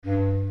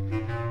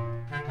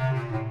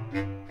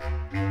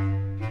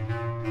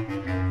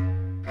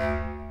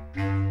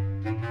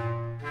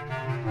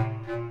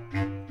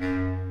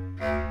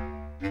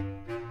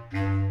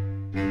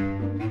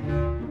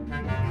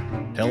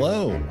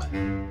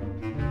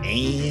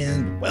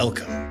and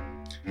welcome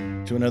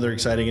to another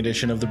exciting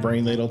edition of the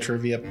Brain Ladle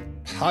Trivia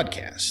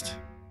Podcast.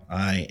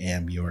 I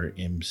am your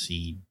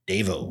MC,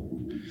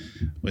 Davo.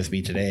 With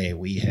me today,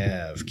 we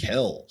have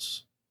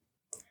Kells.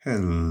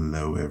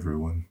 Hello,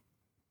 everyone.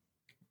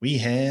 We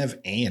have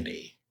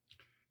Andy.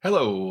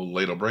 Hello,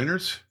 Ladle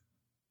Brainers.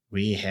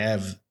 We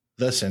have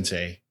the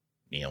Sensei,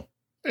 Neil.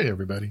 Hey,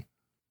 everybody.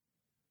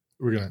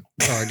 We're gonna.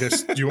 I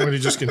guess. Do you want me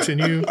to just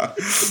continue? I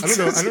don't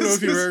know. I don't know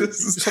if you ever.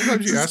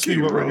 Sometimes you ask me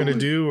what we're gonna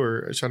do,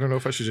 or I don't know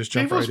if I should just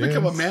jump right in.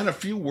 Become a man of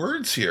few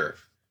words here.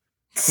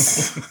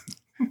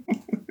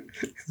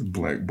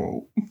 Black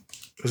Bolt,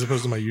 as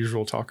opposed to my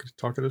usual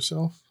talkative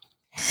self.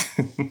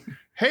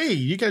 Hey,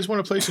 you guys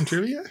want to play some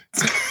trivia?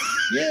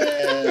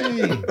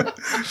 Yay!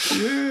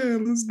 Yeah,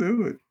 let's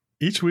do it.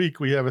 Each week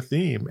we have a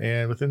theme,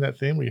 and within that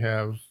theme we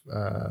have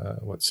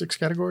 6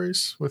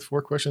 categories with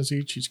 4 questions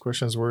each. Each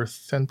question is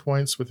worth 10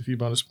 points with a few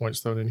bonus points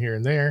thrown in here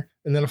and there,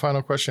 and then a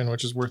final question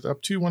which is worth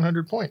up to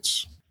 100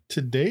 points.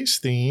 Today's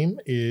theme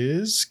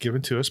is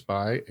given to us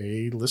by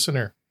a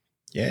listener.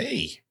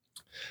 Yay!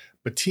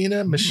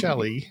 Bettina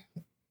Michelli.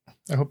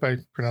 I hope I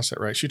pronounced that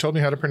right. She told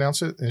me how to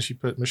pronounce it, and she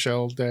put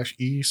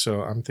Michelle-E,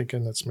 so I'm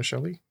thinking that's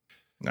Michelli.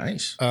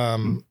 Nice.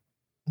 Hi,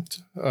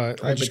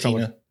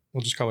 Bettina.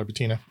 We'll just call her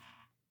Bettina.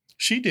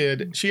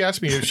 She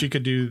asked me if she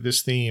could do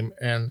this theme,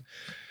 and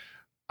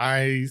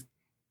I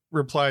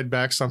replied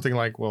back something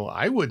like, well,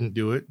 I wouldn't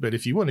do it, but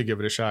if you want to give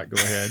it a shot,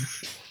 go ahead.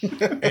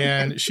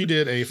 And she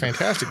did a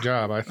fantastic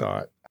job, I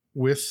thought,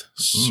 with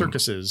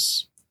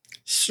circuses.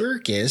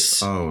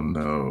 Circus? Oh,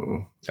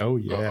 no. Oh,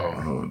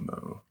 yeah. Oh,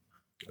 no.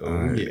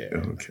 Oh, yeah.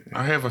 Okay.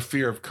 I have a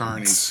fear of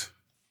carnies.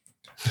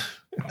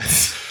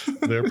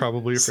 They're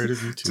probably afraid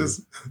of you, too.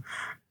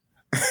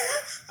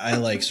 I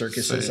like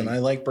circuses and I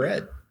like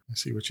bread. I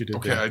see what you did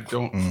Okay, there. I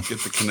don't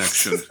get the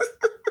connection.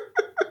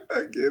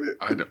 I get it.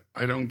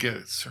 I don't get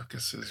it.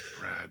 Circuses,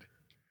 Brad.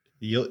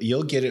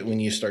 You'll get it when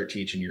you start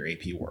teaching your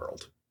AP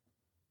World.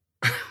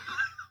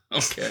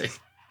 Okay.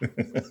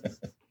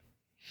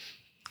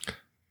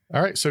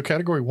 All right, so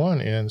category 1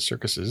 in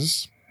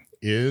circuses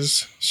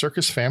is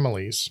circus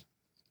families.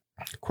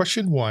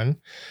 Question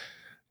 1.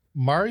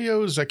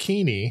 Mario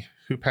Zacchini,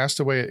 who passed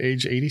away at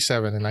age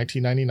 87 in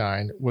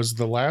 1999, was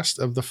the last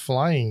of the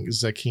flying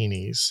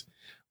Zacchinis.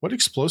 What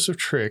explosive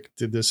trick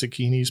did the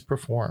Zacchinis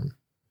perform?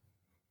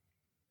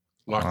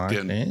 Locked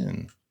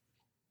in.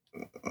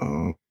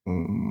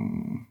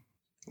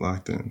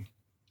 Locked in.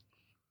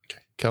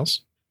 Okay.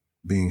 Kels?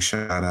 Being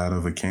shot out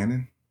of a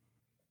cannon.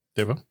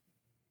 Devo?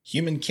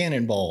 Human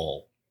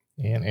cannonball.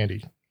 And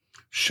Andy?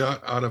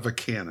 Shot out of a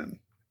cannon.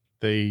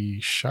 They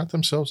shot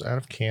themselves out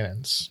of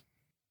cannons.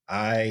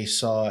 I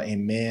saw a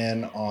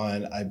man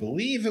on, I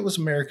believe it was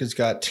America's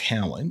Got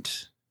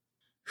Talent,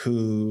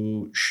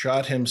 who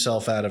shot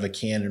himself out of a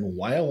cannon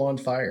while on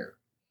fire.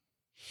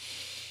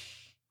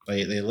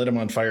 They lit him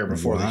on fire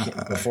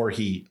before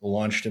he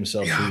launched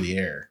himself through the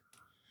air.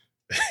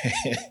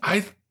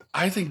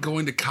 I think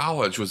going to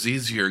college was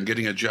easier than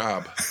getting a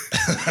job.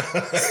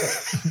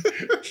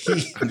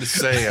 I'm just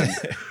saying.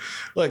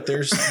 Look,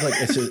 there's like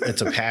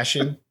it's a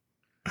passion.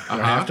 You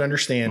have to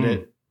understand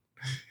it.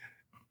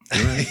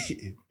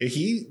 Right.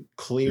 He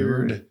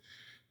cleared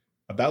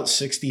about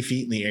 60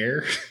 feet in the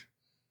air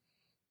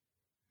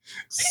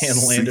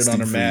and landed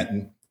on a mat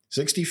and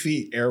 60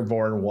 feet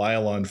airborne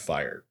while on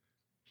fire.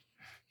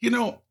 You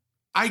know,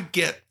 I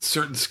get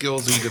certain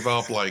skills you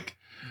develop, like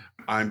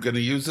I'm going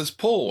to use this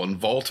pole and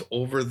vault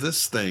over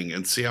this thing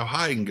and see how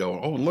high I can go.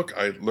 Oh, look,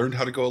 I learned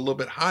how to go a little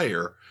bit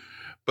higher.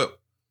 But,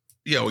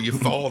 you know, you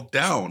fall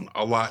down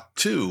a lot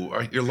too.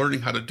 You're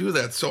learning how to do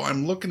that. So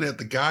I'm looking at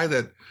the guy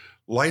that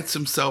lights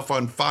himself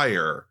on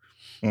fire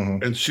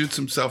and shoots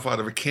himself out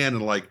of a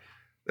cannon. Like,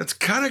 that's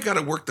kind of got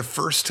to work the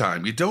first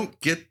time. You don't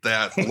get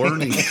that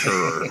learning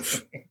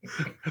curve.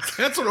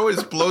 That's what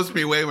always blows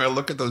me away when I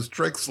look at those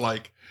tricks.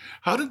 Like,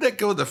 how did that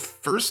go the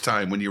first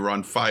time when you were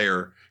on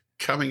fire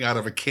coming out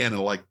of a cannon,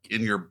 like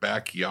in your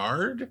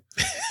backyard?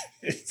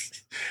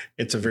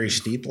 It's a very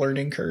steep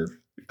learning curve.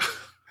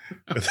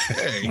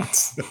 Okay.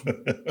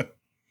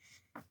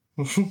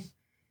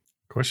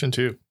 Question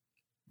 2.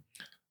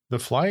 The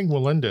Flying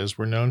Wallendas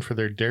were known for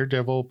their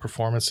daredevil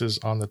performances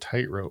on the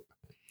tightrope.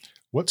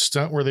 What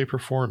stunt were they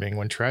performing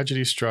when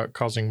tragedy struck,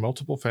 causing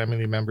multiple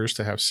family members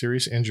to have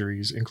serious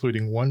injuries,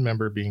 including one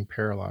member being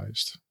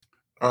paralyzed?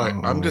 All right.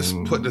 I'm just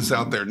putting this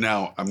out there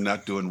now. I'm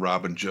not doing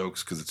Robin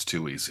jokes because it's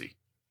too easy.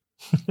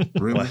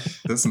 Really?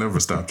 That's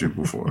never stopped you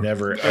before.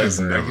 Never, That's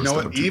ever. never You know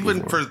what? stopped you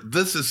Even before. for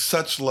this is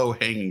such low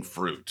hanging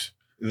fruit.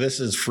 This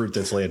is fruit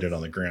that's landed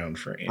on the ground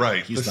for Andy.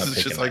 Right. He's This not is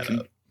picking just that like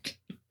up.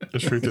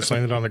 This fruit that's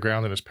landed on the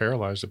ground and is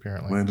paralyzed,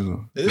 apparently. Landed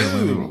on.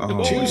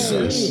 Ooh, too yeah.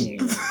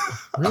 soon.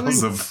 I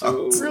was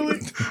about,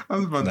 Really? I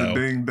was about No. to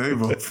ding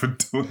Dave up for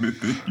doing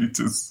it. Then you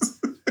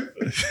just.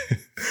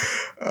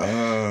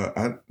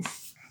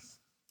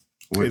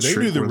 What Hey, they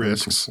trick knew the were they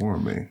risks.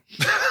 performing?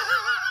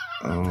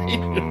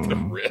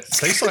 The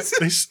risk.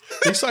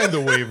 They signed the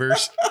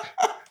waivers.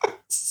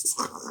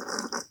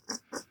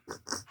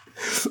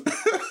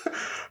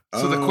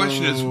 So the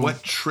question is,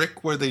 what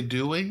trick were they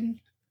doing?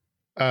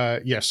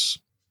 Yes.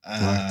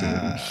 Locked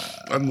in.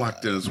 I'm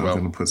locked in as I'm well.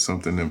 going to put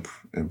something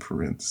in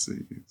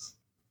parentheses.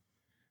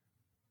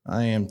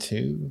 I am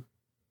too.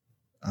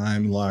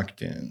 I'm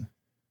locked in.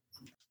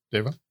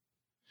 Deva?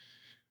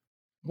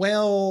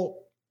 Well,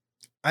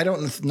 I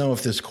don't know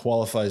if this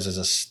qualifies as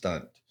a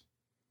stunt,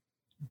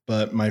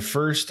 but my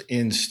first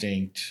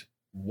instinct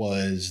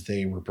was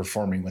they were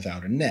performing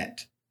without a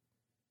net.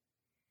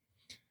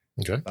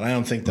 Okay. But I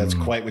don't think that's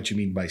quite what you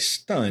mean by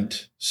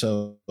stunt.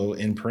 So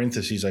in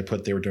parentheses, I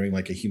put they were doing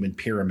like a human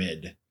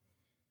pyramid,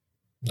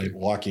 like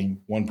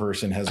walking. One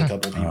person has a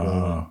couple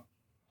people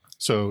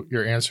So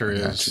your answer I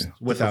got is you.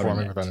 without a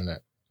performing net. without a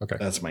net. Okay.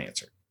 That's my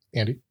answer.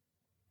 Andy?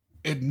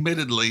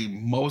 Admittedly,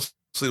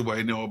 mostly what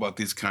I know about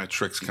these kind of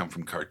tricks come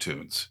from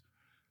cartoons.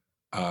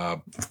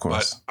 Of But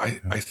course. I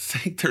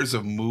think there's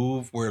a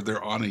move where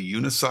they're on a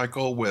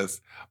unicycle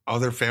with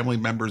other family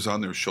members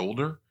on their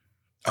shoulder.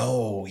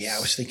 Oh, yeah. I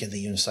was thinking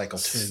the unicycle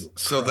too.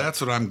 So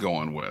that's what I'm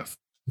going with.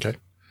 Okay.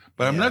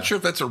 But I'm Yeah. not sure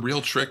if that's a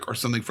real trick or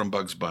something from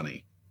Bugs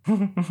Bunny.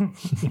 Kels?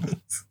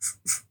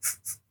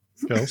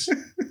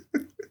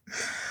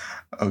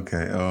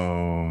 Okay.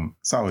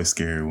 It's always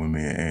scary when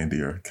me and Andy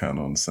are kind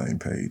of on the same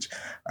page.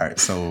 All right.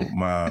 So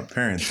my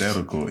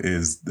parenthetical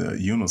is the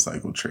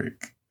unicycle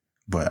trick,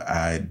 but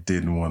I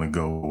didn't want to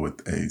go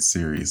with a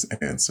serious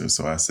answer.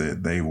 So I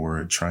said they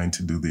were trying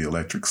to do the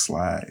electric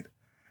slide.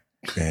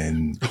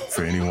 And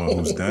for anyone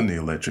who's done the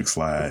electric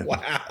slide,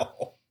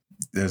 Wow.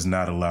 there's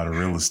not a lot of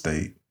real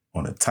estate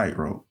on a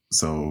tightrope.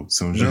 So as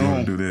soon as you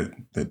want to do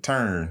that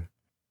turn,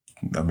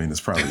 I mean, it's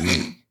probably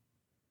it.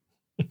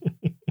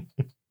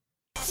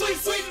 Sweet,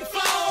 sweet and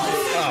flow.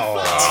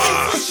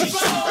 Oh. Sweet,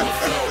 sweet and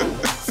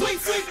flow. Sweet,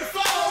 sweet and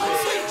flow.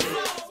 Sweet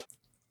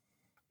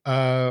and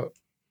flow.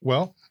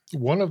 Well,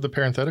 one of the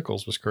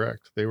parentheticals was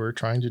correct. They were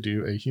trying to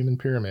do a human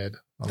pyramid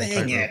on the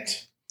Dang tightrope.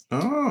 it.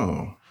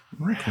 Oh,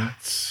 okay.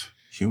 That's-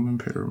 Human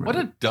pyramid. What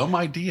a dumb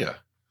idea.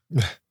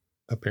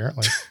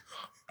 Apparently.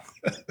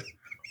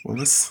 Well,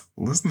 let's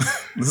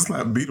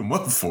not beat them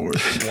up for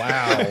it.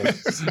 Wow.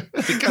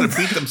 They kind of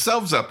beat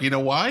themselves up. You know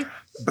why?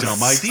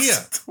 Dumb idea.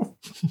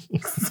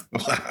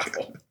 Wow.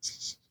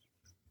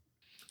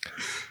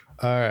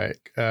 All right.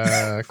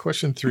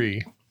 Question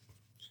 3.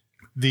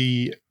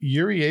 The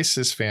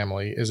Uriasis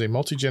family is a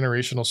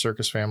multi-generational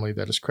circus family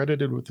that is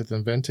credited with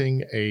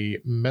inventing a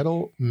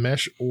metal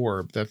mesh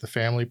orb that the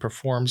family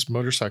performs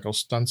motorcycle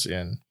stunts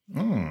in.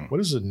 Hmm. What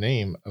is the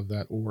name of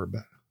that orb?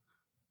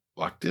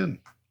 Locked in.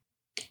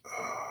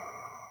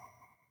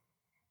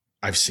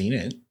 I've seen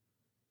it.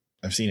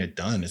 I've seen it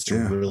done. It's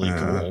Yeah, really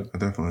cool. I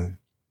definitely.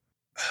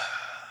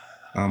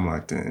 I'm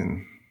locked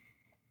in.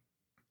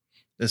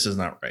 This is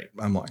not right.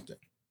 I'm locked in.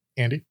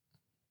 Andy?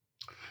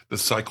 The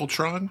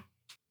Cyclotron?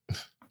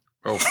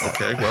 Oh,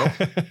 okay. Well,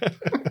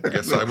 I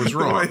guess I was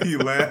wrong. The way he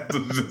laughed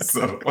was just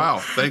so. Wow.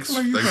 Thanks.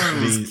 Like you thanks thought for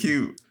it was the-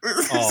 cute.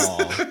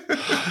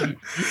 Aw.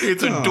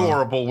 It's Oh.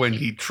 adorable when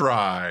he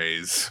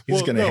tries.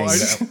 He's gonna hang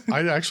that.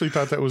 I actually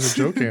thought that was a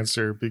joke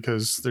answer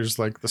because there's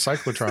like the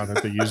cyclotron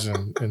that they use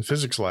in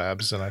physics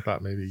labs, and I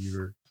thought maybe you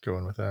were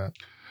going with that.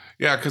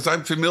 Yeah, because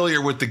I'm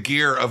familiar with the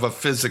gear of a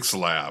physics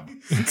lab.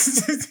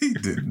 He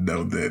didn't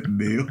know that,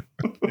 Neil.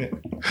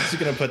 He's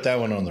gonna put that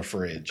one on the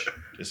fridge.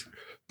 Just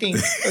ding.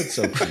 That's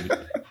so cute.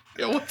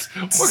 Yeah, we're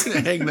going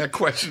to hang that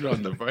question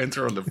on the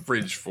answer on the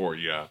fridge for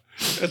you.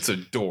 That's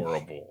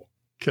adorable.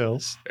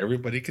 Kels?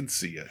 Everybody can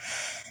see it.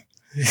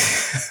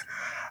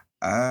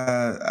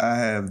 I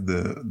have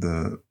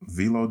the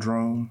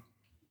velodrome.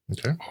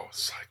 Okay. Oh,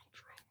 Cyclotron.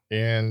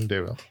 And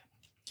David?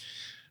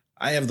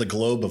 I have the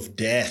globe of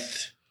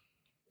death.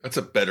 That's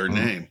a better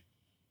name.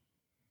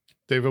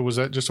 David, was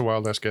that just a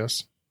wild ass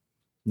guess?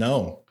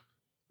 No.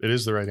 It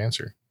is the right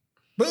answer.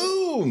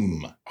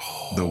 Boom.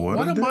 Oh, The what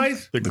What of am I?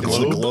 The It's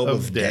globe, the globe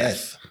of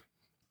death.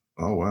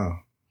 Oh wow.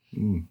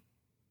 Mm.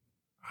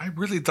 I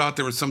really thought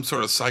there was some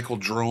sort of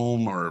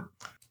cyclodrome or.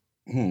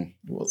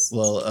 Well,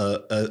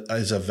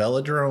 as a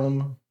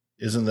velodrome,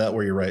 isn't that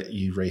where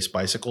you race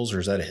bicycles, or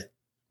is that it?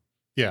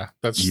 Yeah,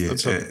 that's Yeah.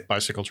 a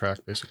bicycle track,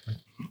 basically.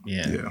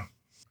 Yeah. Yeah.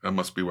 That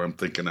must be what I'm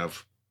thinking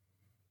of.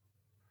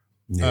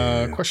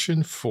 Yeah.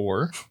 Question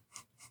 4.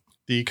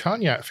 The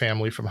Konyat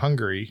family from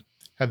Hungary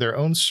had their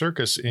own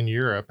circus in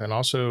Europe and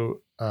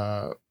also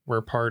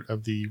were part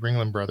of the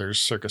Ringling Brothers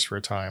circus for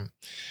a time.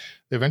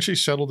 They eventually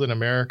settled in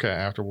America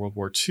after World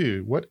War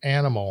II. What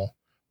animal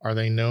are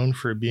they known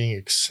for being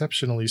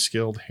exceptionally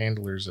skilled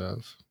handlers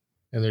of?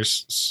 And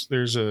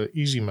there's a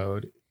easy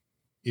mode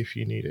if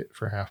you need it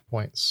for half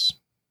points.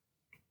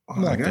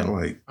 Oh, I got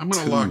like I'm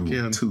gonna lock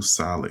in. two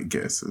solid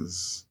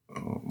guesses.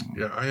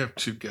 Yeah, I have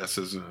two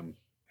guesses.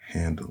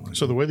 Handling.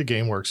 So the way the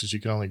game works is you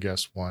can only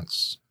guess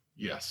once.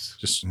 Yes.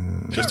 Just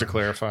Mm. to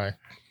clarify.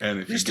 And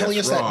if You're you telling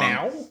guess us that wrong,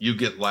 now? you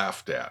get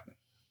laughed at.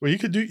 Well, you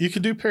could do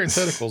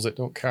parentheticals that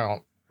don't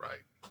count. Right.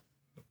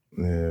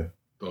 Yeah.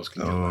 Those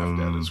can get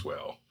laughed at as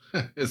well.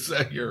 Is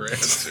that your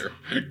answer?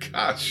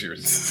 Gosh, you're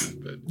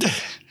stupid.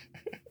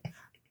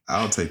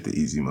 I'll take the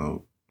easy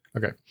mode.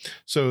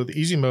 So the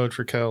easy mode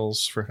for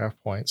Kells for half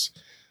points.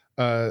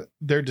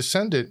 Their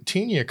descendant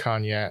Tina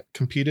Konyat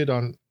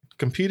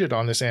competed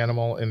on this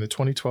animal in the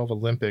 2012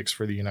 Olympics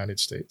for the United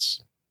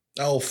States?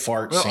 Oh,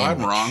 fart Well,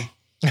 sandwich. I'm wrong.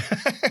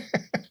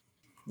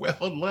 Well,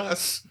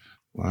 unless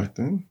Locked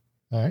in.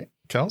 All right.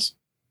 Kels?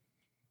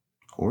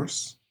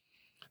 Horse.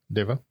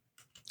 Deva?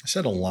 I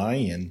said a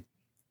lion.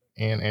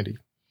 And Andy?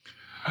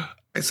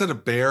 I said a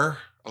bear.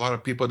 A lot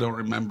of people don't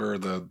remember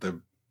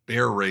the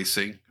bear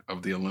racing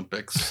of the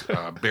Olympics.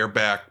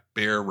 Bareback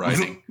bear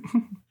riding.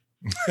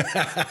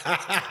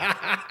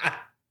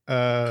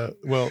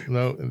 Well,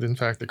 no. In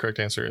fact, the correct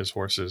answer is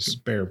horses.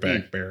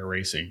 Bareback bear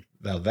racing.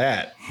 Now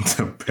that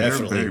The bear,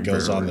 definitely bear,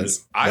 goes bear on race.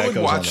 this. I would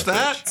watch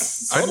that.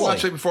 I'd Totally.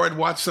 watch it before I'd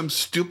watch some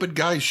stupid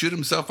guy shoot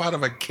himself out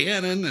of a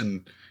cannon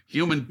and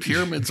human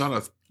pyramids on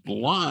a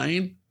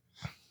line.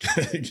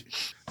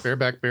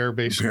 Bareback bear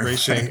Bareback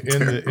racing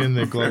bear in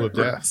the globe of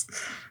bear death.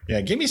 race.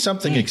 Yeah, give me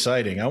something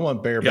exciting. I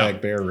want bareback Yeah.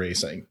 bear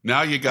racing.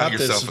 Now you got Not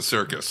yourself this- a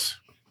circus.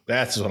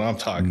 That's what I'm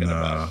talking Nah.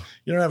 about.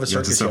 You don't have a You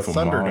got circus, you have yourself a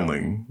Thunderdome.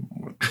 mauling.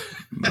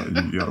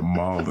 No, you got a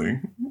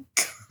mauling.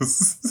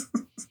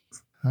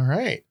 All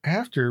right.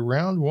 After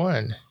round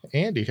one,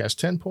 Andy has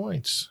 10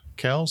 points.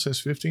 Kels has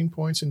 15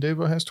 points, and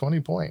Devo has 20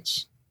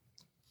 points.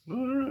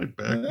 All right,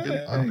 back in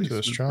the Off to a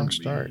basement strong for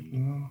start.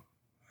 me.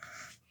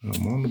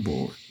 I'm on the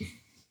board.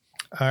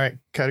 All right.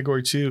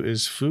 Category 2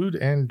 is food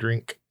and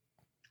drink.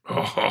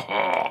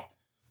 Oh,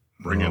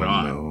 bring it Oh,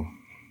 on. no.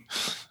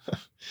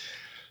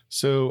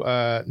 So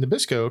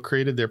Nabisco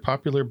created their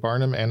popular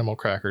Barnum animal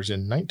crackers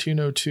in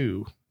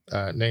 1902,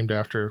 named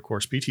after, of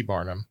course, P.T.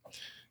 Barnum,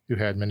 who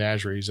had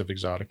menageries of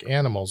exotic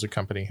animals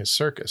accompanying his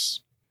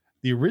circus.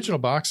 The original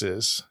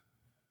boxes,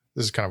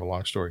 this is kind of a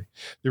long story.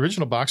 The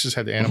original boxes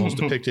had the animals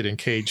depicted in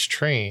caged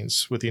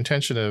trains with the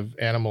intention of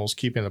animals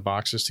keeping the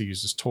boxes to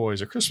use as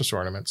toys or Christmas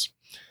ornaments.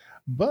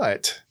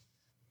 But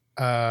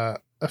a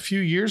few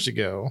years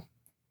ago,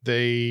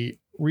 they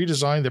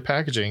redesigned the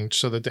packaging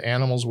so that the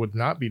animals would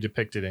not be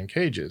depicted in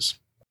cages.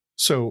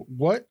 So,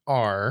 what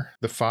are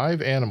the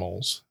 5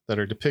 animals that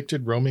are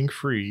depicted roaming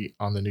free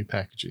on the new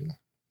packaging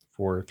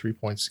for 3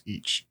 points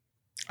each?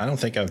 I don't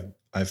think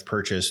I've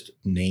purchased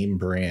name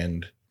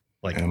brand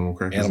like Animal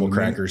crackers. animal in a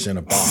crackers in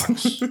a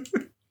box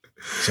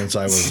since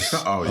I was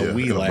a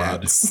wee in a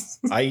lad. box.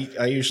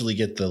 I usually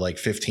get the like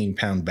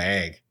 15-pound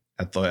bag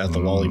at the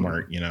Mm. Wally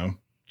Mart, you know.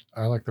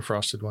 I like the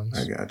frosted ones.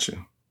 I got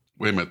you.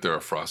 Wait a minute, there are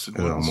frosted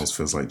It ones. almost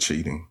feels like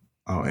cheating.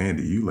 Oh,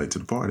 Andy, you late to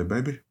the party,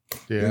 baby.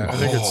 Yeah, I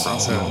think it's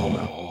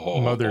Oh.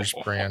 Mother's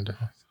brand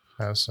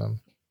has some.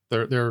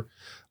 They're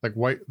like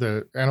white,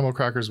 the animal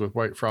crackers with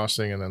white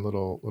frosting and then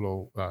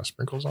little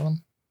sprinkles on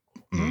them.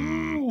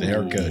 They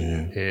are good.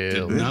 Yeah.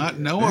 Hell, Did not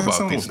know They have about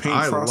some with these. pink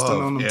I frosting on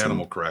love them, too.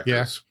 animal crackers.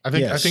 yeah. I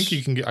think Yes.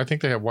 you can get. I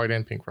think they have white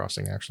and pink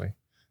frosting. Actually,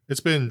 it's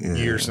been Yeah.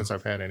 years since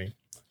I've had any.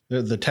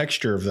 The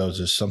texture of those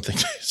is something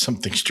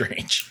something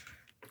strange,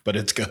 but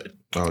it's good.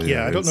 Oh,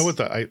 Yeah, I don't know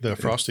it's- what the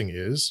frosting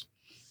is.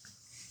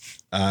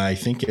 I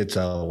think it's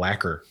a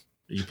lacquer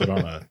you put on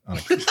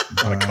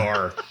a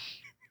car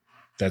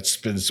that's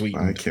been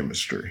sweetened.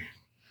 biochemistry.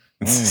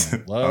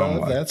 Love,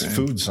 Oh, my that's damn.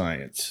 food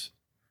science.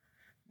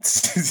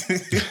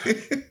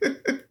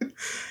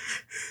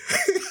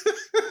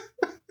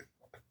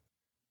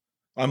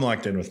 I'm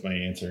locked in with my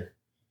answer.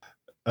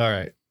 All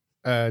right,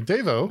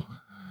 Davo,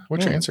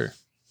 what's your answer?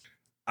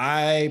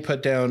 I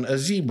put down a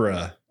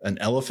zebra, an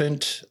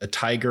elephant, a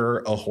tiger,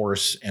 a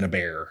horse, and a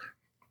bear.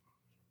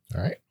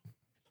 All right,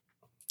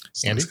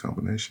 It's a Andy? nice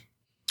combination.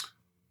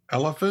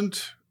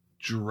 Elephant,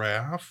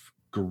 giraffe,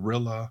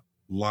 gorilla,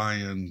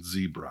 lion,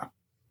 zebra.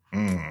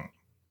 Mm.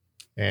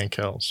 and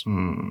Kels.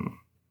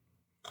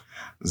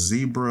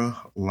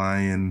 Zebra,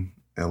 lion,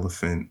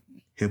 elephant,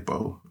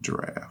 hippo,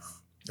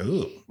 giraffe.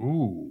 Ooh.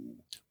 Ooh.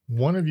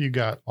 One of you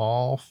got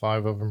all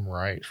 5 of them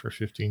right for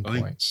 15 I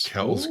think points.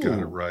 Kel's got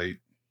it Ooh. right.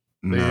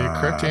 The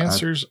correct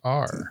answers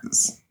are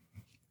It's-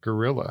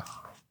 gorilla,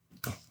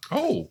 Oh,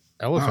 Oh,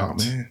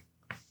 elephant, man.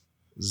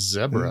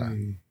 zebra,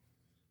 Hey.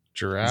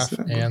 giraffe,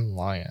 Zebra. and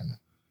lion.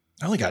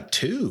 I only got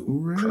 2.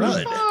 Hooray.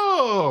 Crud.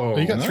 oh,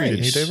 You got 3,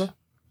 didn't you, nice. Davo?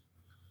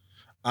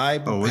 I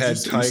Oh, what'd had you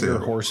say? You tiger,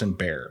 said- horse, and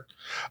bear.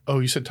 Oh,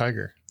 you said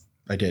tiger.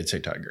 I did say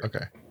tiger.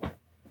 Okay.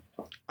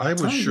 I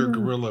was sure Tiger.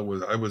 gorilla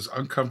was. I was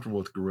uncomfortable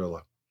with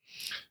gorilla.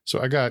 So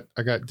I got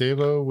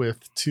Davo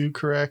with 2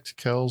 correct,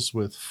 Kels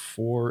with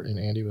 4, and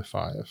Andy with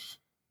 5.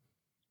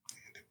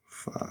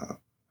 5.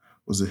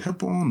 Was it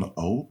hippo on the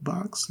old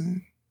box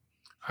then?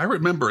 I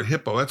remember a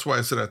hippo. That's why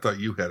I said I thought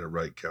you had it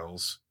right,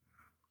 Kels.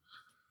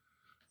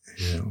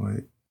 Yeah,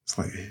 like it's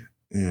like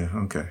yeah,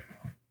 okay.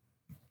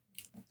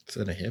 Is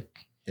that a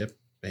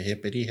a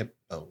hippity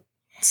hippo?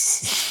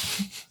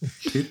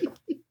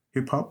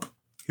 Hip hop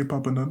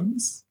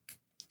anonymous.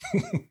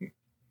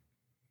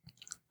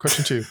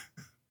 Question 2.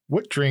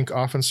 What drink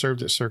often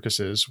served at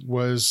circuses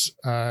was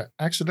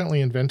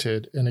accidentally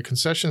invented in a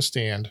concession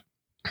stand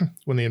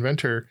when the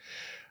inventor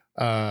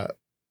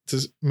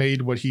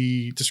made what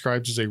he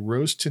describes as a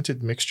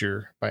rose-tinted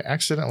mixture by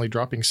accidentally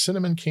dropping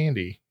cinnamon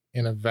candy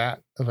in a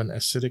vat of an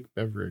acidic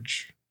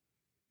beverage?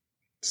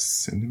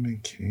 Cinnamon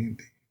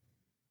candy.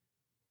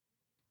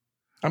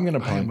 I'm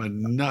gonna I am punt.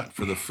 a nut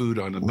for the food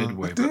on the Well,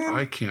 midway, but damn.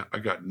 I can't. I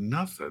got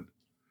nothing.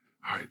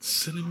 All right,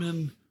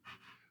 cinnamon.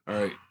 All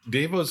right,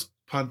 Davo's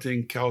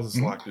punting. Kels is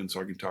locked in,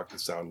 so I can talk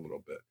this out a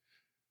little bit.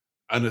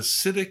 An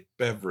acidic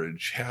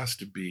beverage has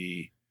to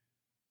be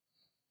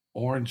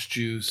orange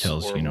juice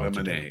Kels, or you know what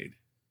to do. lemonade.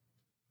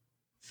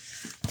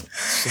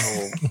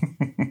 So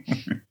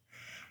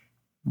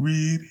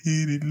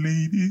Red-headed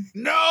lady.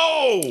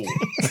 no.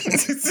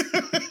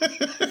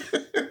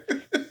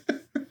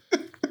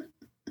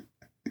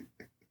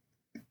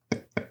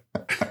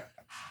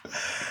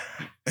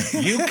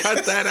 You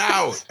cut that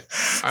out.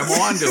 I'm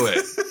on to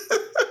it.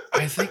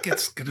 I think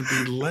it's going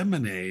to be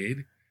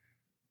lemonade.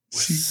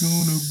 She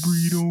gonna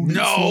breed on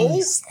No.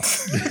 his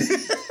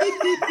voice.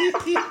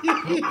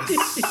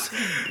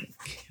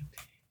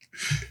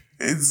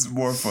 It's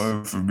more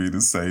fun for me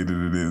to say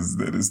that it is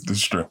that it's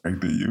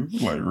distracting you.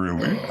 Like,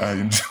 really, I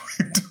enjoy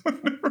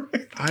doing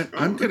it. Right.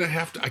 I'm going to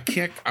have to. I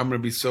can't. I'm going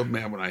to be so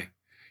mad when I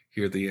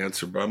hear the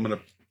answer, but I'm going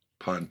to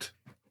punt.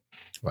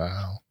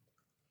 Wow.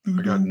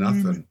 I got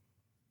nothing.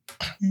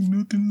 Ain't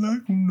nothing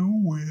like 'em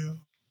nowhere.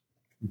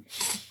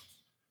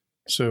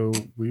 So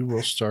we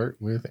will start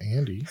with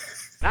Andy.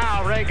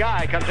 Now Ray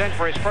Guy comes in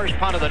for his first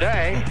punt of the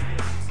day.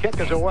 Kick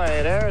is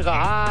away. There's a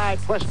high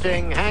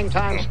twisting hang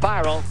time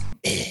spiral.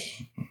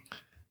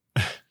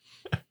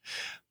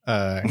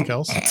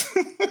 Kels?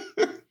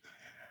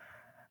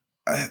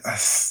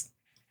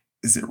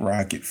 Is it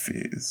Rocket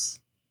Fizz?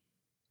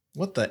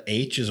 What the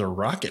H is a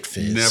Rocket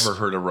Fizz? Never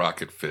heard of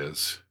Rocket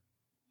Fizz.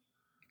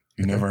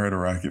 You never heard of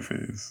Rocket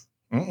Fizz?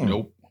 Mm-mm.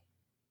 Nope.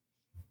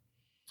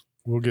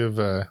 We'll give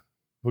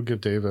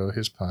Davo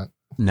his punt.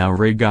 Now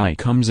Ray Guy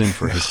comes in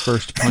for his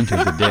first punt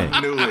of the day. I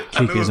knew it. I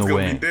Kick knew it is was gonna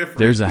away. be different.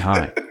 There's a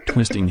high,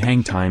 twisting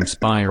hang time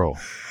spiral.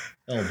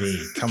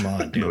 LB, come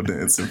on, dude. No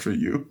dancing for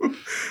you.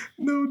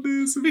 No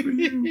dancing for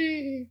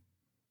you.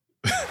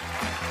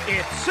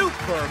 It's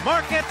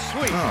Supermarket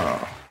Sweep.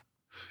 Oh,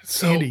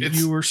 So Andy, it's,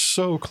 you were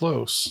so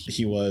close.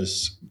 He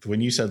was, when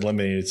you said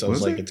lemonade, it sounds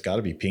Was like it? it's got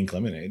to be pink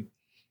lemonade.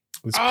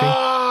 It's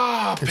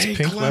pink. It's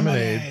pink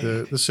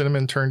lemonade. The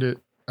cinnamon turned it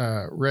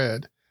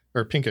red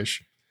or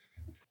pinkish.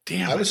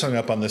 Damn. I was hung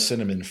up on the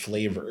cinnamon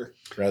flavor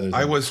rather than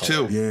I was the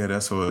color. too. yeah,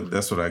 that's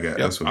what I got. Yep,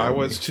 That's what I got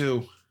was me.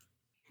 too.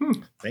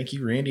 Thank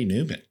you, Randy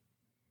Newman.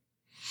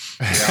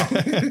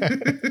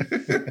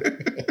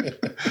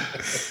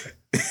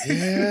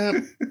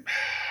 Yeah.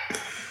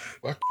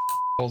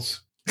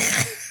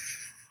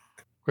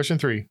 Question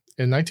 3.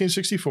 In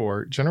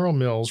 1964, General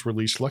Mills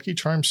released Lucky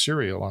Charms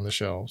cereal on the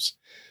shelves.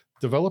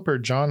 Developer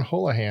John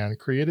Holohan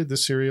created the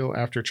cereal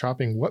after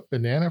chopping what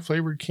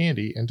banana-flavored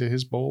candy into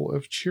his bowl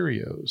of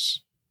Cheerios?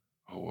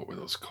 Oh, what were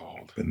those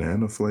called?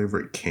 Banana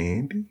flavored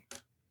candy.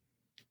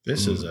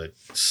 This is a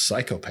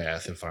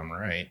psychopath, if I'm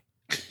right.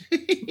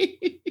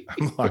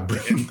 I'm locked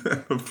in.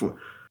 Banana flavor.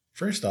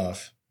 First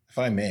off, if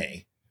I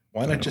may,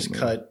 why I not don't just know.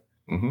 cut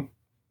Mm-hmm.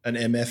 an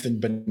MF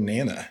and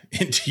banana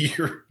into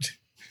your,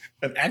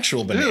 an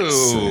actual banana Ew.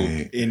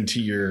 Say,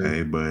 into your,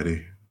 hey,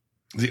 buddy.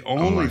 The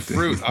only like that.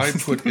 fruit I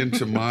put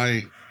into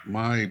my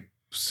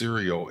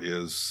cereal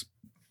is,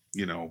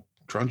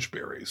 crunch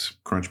berries.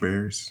 Crunch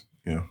berries.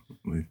 Yeah,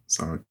 we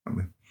saw it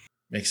coming.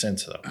 makes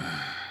sense though.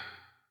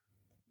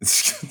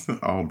 It's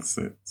all the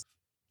sense.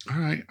 All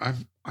right,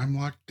 I'm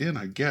locked in.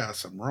 I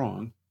guess I'm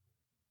wrong.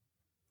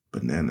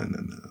 Banana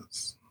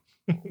nuts.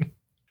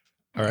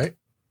 All right.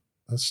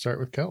 Let's start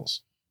with Kels.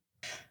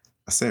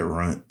 I said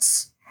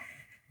runts.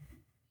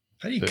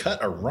 How do you cut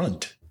a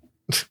runt?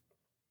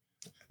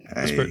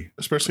 Hey,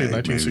 Especially in hey,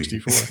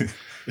 1964.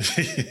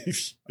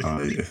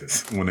 maybe.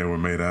 Yeah. When they were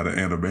made out of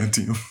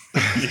adamantium.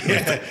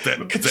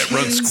 That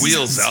run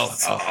squeals.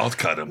 I'll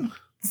cut him.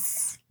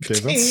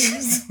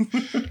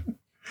 Davo?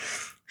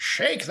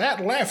 Shake that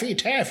Laffy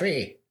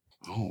Taffy.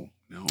 Oh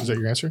no! Is that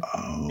your answer?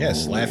 Oh,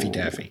 Yes, Laffy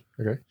Taffy.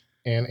 Okay.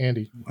 And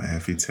Andy.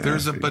 Laffy Taffy.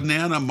 There's a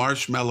banana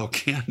marshmallow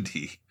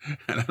candy,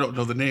 and I don't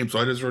know the name, so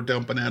I just wrote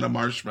down banana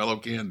marshmallow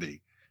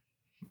candy.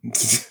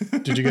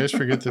 Did you guys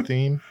forget the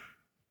theme?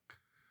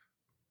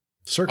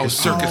 Circus.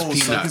 Circus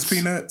Peanuts. Circus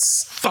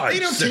Peanuts. Five They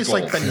don't taste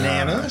like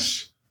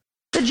bananas.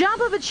 The job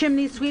of a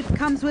chimney sweep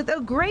comes with a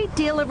great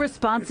deal of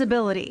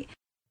responsibility.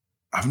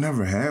 I've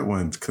never had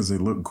one because they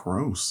look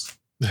gross.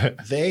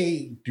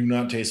 They do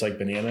not taste like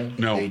banana.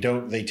 No. They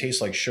don't. They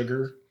taste like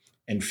sugar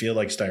and feel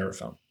like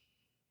styrofoam.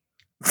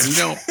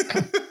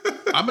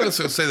 I'm going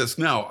to say this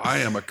now. I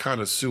am a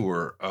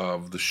connoisseur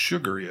of the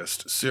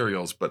sugariest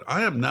cereals, but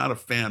I am not a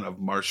fan of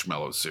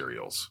marshmallow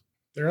cereals.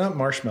 They're not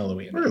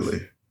marshmallowy enough.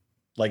 Really?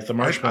 Like the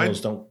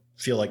marshmallows don't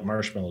feel like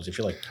marshmallows. They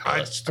feel like I-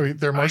 dust. I mean,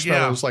 they're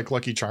marshmallows yeah. like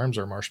Lucky Charms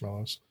are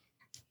marshmallows.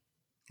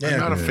 I'm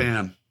not a Yeah.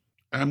 fan.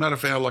 I'm not a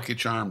fan of Lucky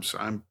Charms.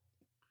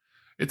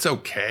 It's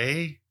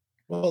okay.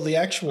 Well, the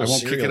actual I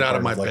won't kick cereal it out part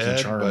of my Lucky bed,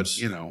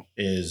 Charms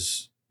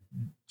but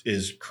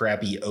is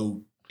crappy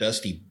oat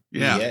dusty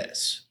Yeah.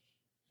 BS.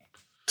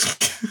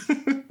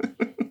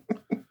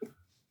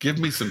 give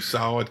me some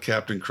solid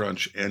Captain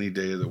Crunch any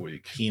day of the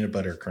week. Peanut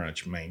butter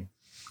crunch, man.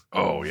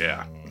 Oh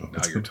yeah, Mm,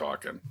 now you're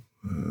talking.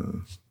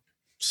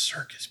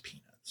 circus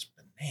peanuts,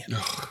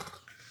 banana.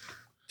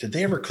 Did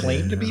they ever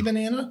claim to be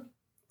banana?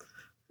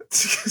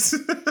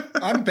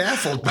 I'm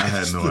baffled by I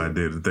had no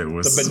idea that there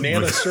was the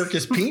banana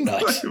circus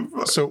peanut.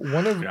 So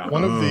one of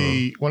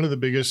the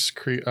biggest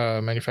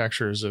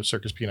manufacturers of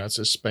circus peanuts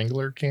is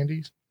Spangler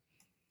Candies,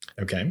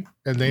 Okay.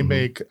 and they Mhm.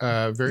 make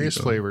various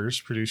Yeah. flavors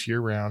produced year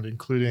round,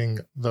 including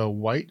the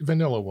white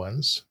vanilla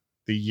ones,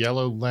 the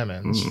yellow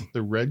lemons,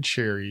 the red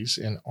cherries,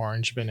 and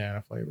orange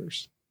banana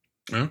flavors.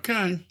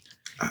 Okay.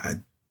 I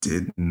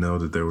didn't know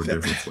that there were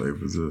different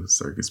flavors of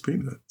circus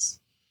peanuts.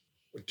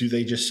 Do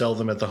they just sell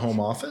them at the home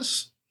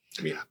office?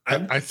 I mean,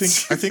 I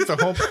think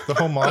the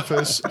home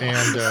office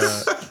and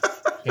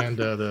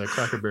the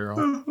Cracker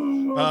Barrel.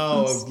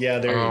 oh yeah,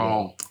 there you go.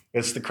 Oh,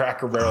 It's the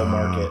Cracker Barrel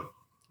market.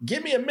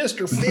 Give me a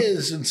Mr.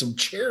 Fizz and some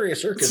cherry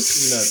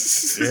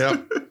circus peanuts,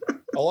 yep.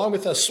 along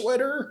with a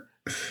sweater.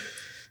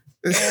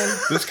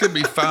 This can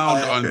be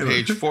found on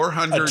page A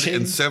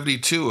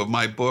 472 of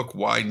my book,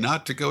 Why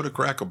Not to Go to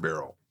Cracker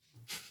Barrel.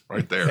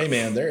 Right there. Hey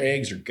man, their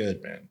eggs are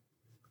good, man.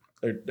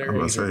 Their I'm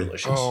about eggs to are say,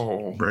 delicious.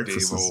 Oh,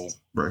 Breakfast Dave-o. is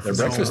Their breakfast.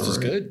 breakfast is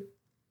alright. good.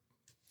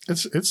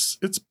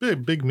 It's a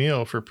big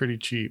meal for pretty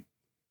cheap,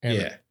 and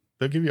Yeah,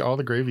 they'll give you all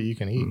the gravy you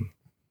can eat.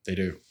 they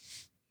do.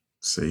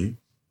 See,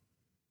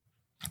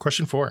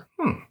 Question 4.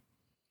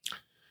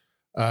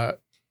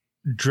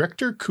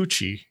 Director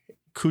Kucha,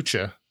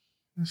 Kuche,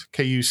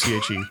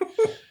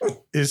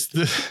 is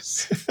the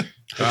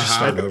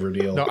Start over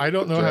deal. no, I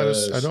don't know how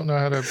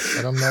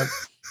to. I'm not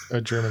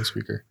a German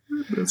speaker.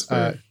 that's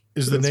fair.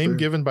 Is the That's name fair.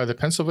 given by the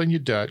Pennsylvania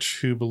Dutch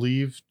who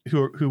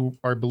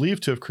are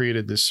believed to have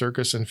created this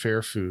circus and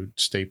fair food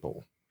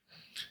staple?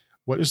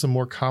 What is the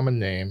more common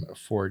name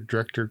for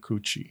Director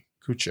Kucha?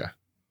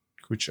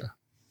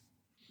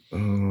 All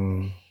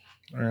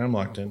right, I'm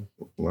locked in.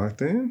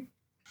 Locked in.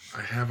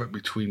 I have it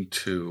between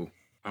two.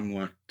 I'm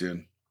locked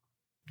in.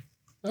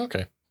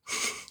 Okay.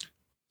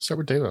 Start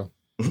with Davo.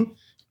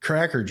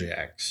 Cracker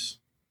Jacks.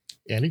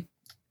 Andy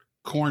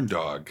Corn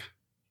dog.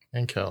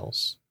 and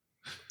Kels.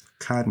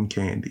 Cotton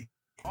candy.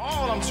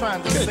 All I'm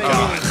trying to say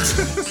God.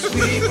 is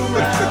sweep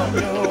around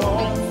your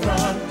own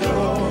front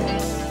door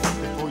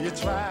before you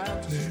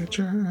try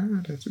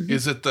to.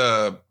 Is it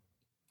the?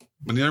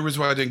 And the only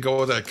reason why I didn't go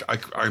with that,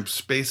 I'm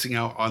spacing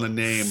out on the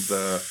name.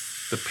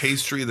 The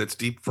pastry that's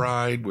deep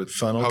fried with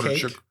Funnel powdered cake?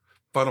 sugar.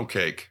 Funnel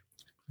cake.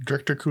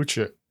 Director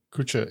Kucha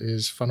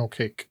is funnel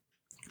cake.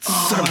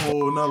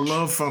 Oh, and I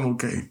love funnel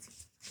cake.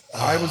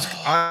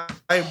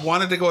 I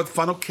wanted to go with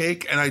funnel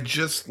cake, and I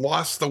just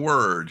lost the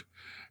word,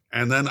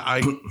 and then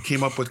I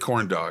came up with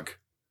corn dog.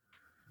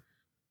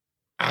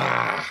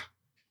 Ah,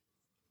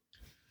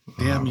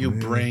 damn you, man.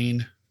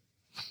 brain!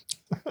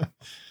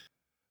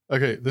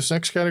 Okay, this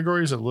next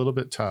category is a little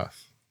bit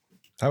tough.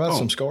 How about Oh,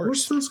 some What's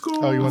scores? the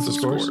score? Oh, you want the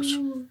scores?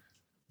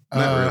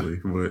 Not really,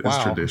 but wow.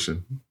 it's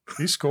tradition.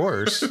 These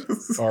scores,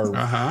 Are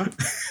huh.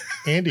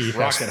 Andy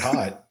rocket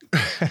hot.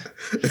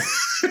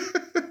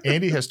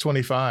 Andy has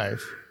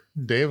 25.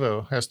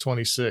 Davo has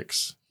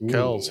 26. Ooh.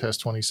 Kels has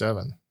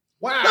 27.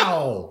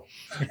 Wow.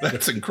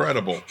 That's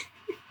incredible.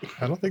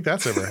 I don't think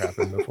that's ever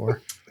happened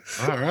before.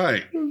 All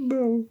right,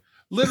 No.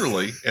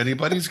 literally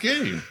anybody's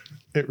game.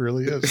 It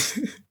really is.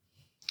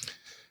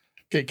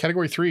 Okay,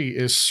 category 3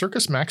 is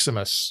Circus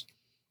Maximus.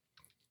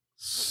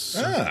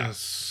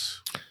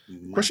 Circus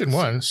Question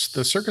 1.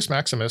 The Circus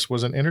Maximus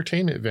was an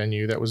entertainment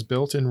venue that was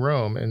built in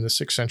Rome in the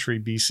 6th century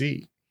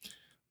BC.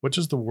 What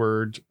does the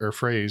word or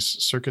phrase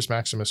Circus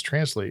Maximus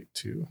translate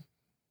to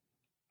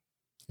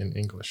in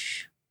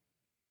English?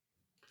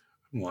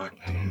 Locked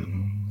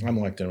in. I'm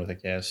locked in with a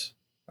guess.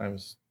 I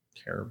was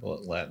terrible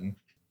at Latin.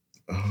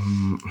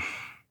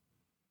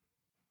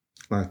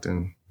 Locked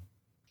in.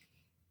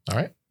 All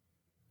right.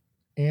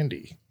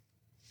 Andy.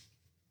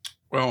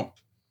 Well,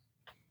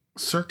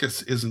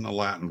 circus isn't a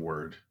Latin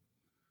word,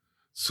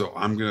 so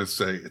I'm going to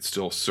say it's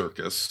still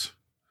circus.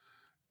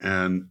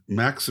 And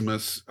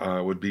Maximus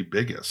would be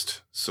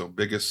biggest. So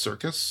biggest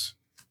circus.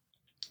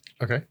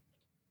 Okay.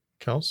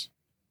 Kels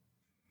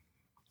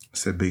I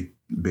said big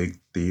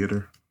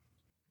theater.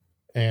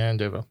 and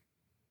Devo.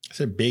 I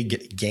said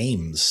big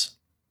games.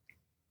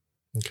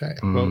 Okay.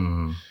 Well,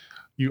 Mm.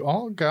 you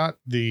all got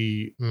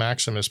the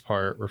Maximus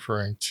part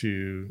referring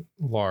to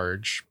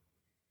large.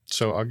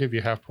 So I'll give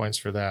you half points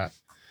for that.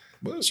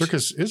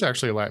 Circus is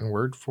actually a Latin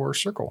word for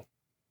circle.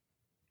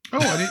 Oh,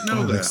 I didn't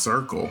know Big that.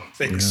 circle.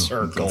 Big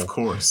circle. Of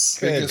course.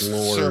 Good Biggest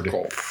Lord.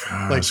 circle.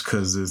 Gosh,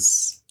 because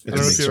it's I don't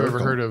know big if you've ever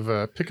circle. heard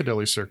of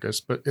Piccadilly Circus,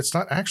 but it's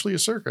not actually a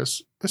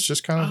circus. It's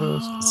just kind of a.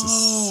 Oh,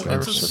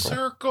 It's it's a a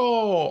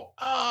circle.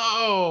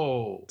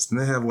 Oh. Doesn't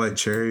they have like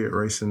chariot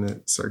racing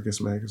at Circus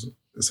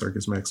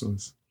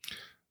Maximus?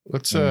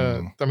 Let's.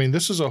 I mean,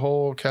 this is a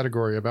whole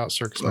category about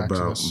Circus About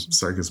Maximus.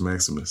 Circus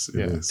Maximus. It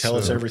Yeah. is. Tell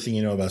us So, everything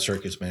you know about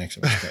Circus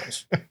Maximus.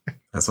 Kels.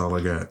 That's all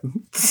I got.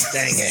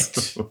 Dang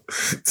it.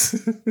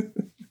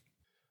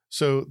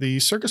 So the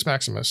Circus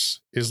Maximus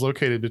is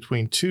located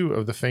between two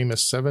of the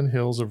famous 7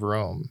 hills of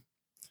Rome.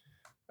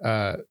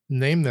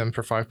 Name them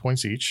for 5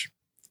 points each,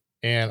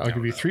 and I'll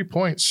give you 3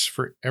 points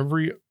for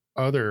every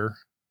other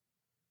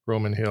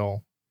Roman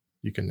hill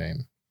you can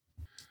name.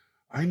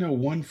 I know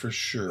one for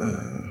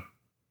sure.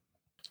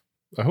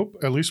 I hope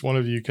at least one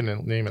of you can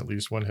name at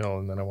least one hill,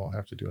 and then I won't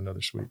have to do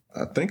another sweep.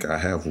 I think I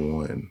have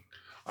one.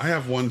 I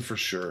have one for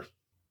sure.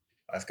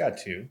 I've got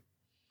two.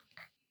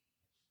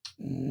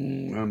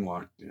 I'm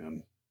locked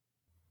in.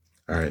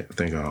 All right, I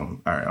think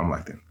I'm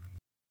locked in.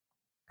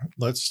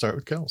 Let's start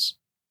with Kels.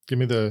 Give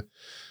me the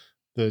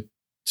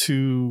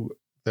two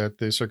that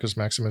the Circus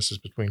Maximus is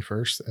between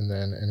first, and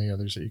then any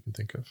others that you can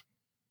think of.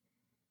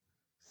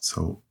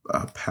 So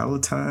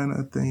Palatine,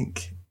 I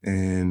think,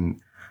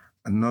 and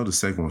I know the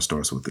second one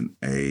starts with an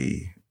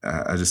A.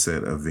 I just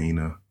said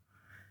Avena,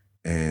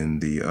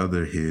 and the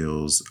other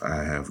hills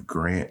I have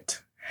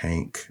Grant,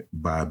 Hank,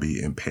 Bobby,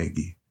 and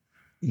Peggy.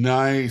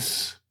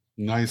 Nice.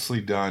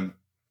 Nicely done.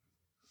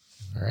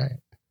 All right.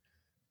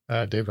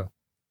 Devo.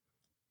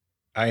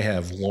 I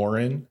have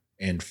Lauren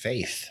and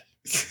Faith.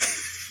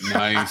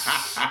 Nice.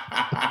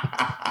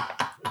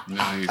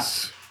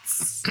 Nice.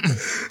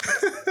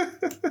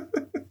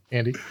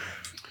 Andy.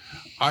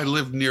 I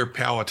live near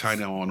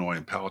Palatine, Illinois,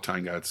 and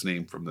Palatine got its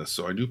name from this.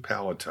 So I knew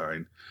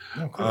Palatine.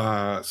 Oh,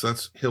 cool. So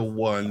that's Hill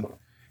 1.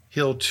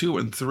 Hill 2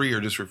 and 3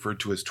 are just referred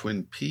to as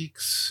Twin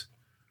Peaks.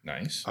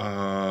 Nice.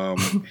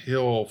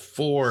 Hill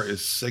 4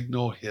 is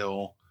Signal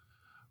Hill.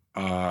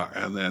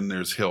 And then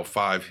there's Hill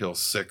 5, Hill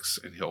 6,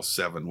 and Hill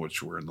 7,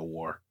 which were in the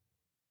war.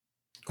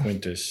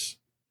 Quintus,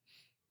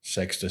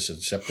 Sextus,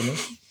 and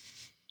Septimus.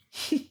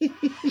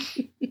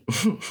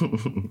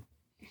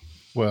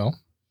 Well,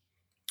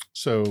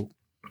 so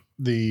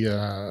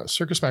the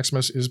Circus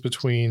Maximus is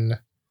between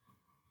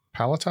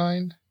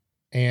Palatine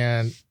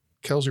and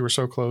Kels, you were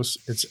so close.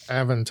 It's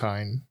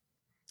Aventine.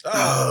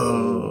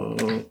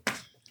 Oh.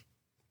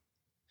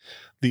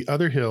 The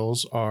other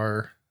hills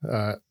are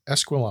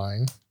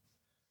Esquiline,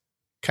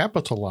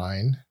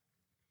 Capitoline,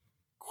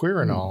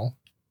 Quirinal,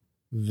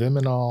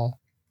 Viminal,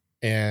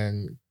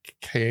 and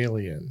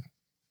Caelian.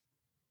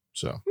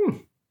 So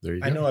there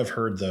you go. I know I've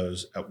heard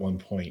those at one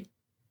point,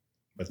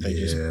 but they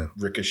just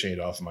ricocheted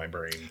off my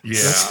brain.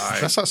 Yeah.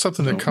 That's not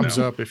something that don't comes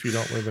know. up if you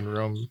don't live in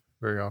Rome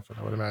very often,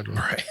 I would imagine.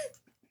 Right.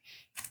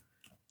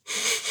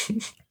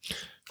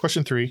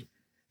 Question 3.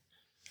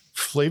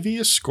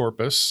 Flavius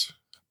Scorpus,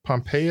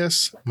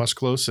 Pompeius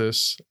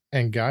Musclosus,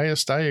 and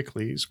Gaius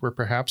Diocles were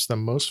perhaps the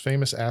most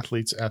famous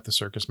athletes at the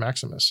Circus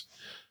Maximus.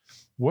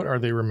 What are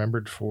they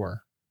remembered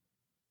for?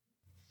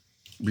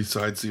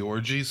 Besides the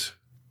orgies,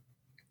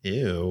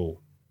 Ew.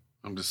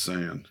 I'm just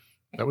saying.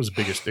 That was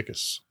Biggest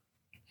Dickus.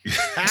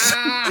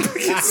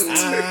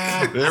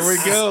 There we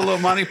go. A little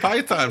Monty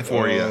Python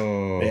for you.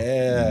 Oh,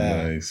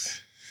 Yeah.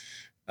 nice.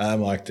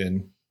 I'm locked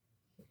in.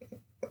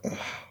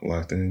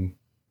 Locked in.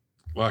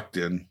 Locked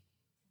in.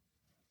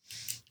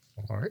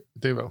 All right.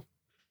 Devo.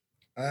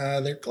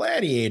 They're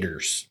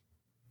gladiators.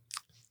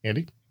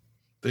 Andy.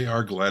 They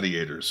are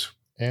gladiators.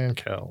 And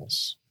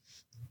Kels.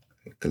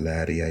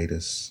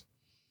 Gladiators.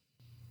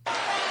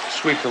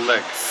 Sweep the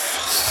leg.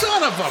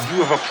 Son of a...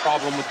 You have a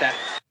problem with that?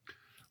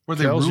 Were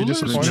they Kels, you rulers?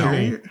 disappointed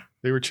me. Chariot?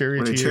 They were Were they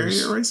charioteers.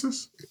 chariot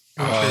racers?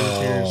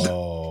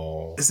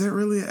 Oh. Is that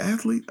really an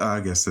athlete? I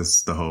guess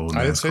that's the whole.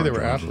 I didn't say NASCAR they were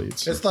drama.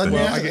 athletes. It's not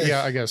Well,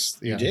 NASCAR. I guess.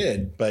 Yeah. You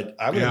did, but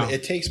I would. Yeah.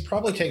 It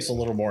probably takes a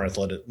little more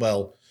athletic.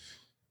 Well,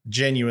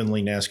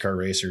 genuinely, NASCAR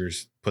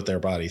racers put their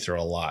body through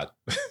a lot.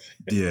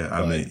 Yeah,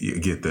 I mean, you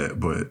get that,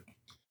 but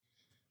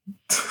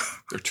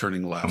They're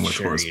turning how left. much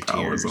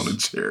horsepower is on a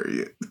Charioteers.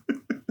 chariot?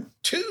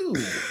 2.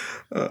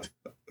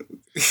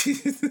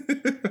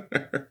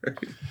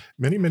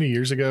 Many, many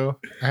years ago,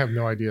 I have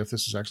no idea if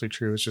this is actually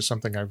true. It's just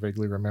something I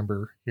vaguely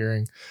remember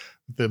hearing.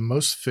 The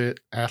most fit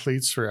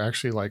athletes are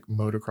actually like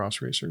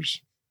motocross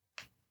racers.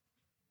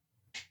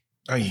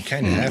 Oh, you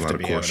kind of have a to lot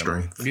be of core having them.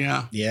 strength.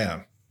 Yeah.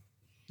 Yeah.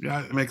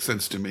 Yeah, it makes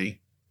sense to me.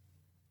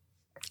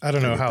 I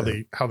don't know I how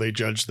get they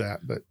judged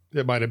that, but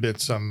it might have been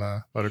some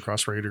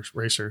motocross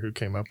racer who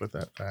came up with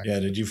that fact. Yeah.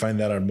 Did you find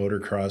that on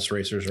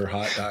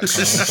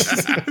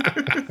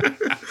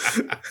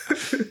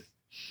motocrossracersarekahot.com?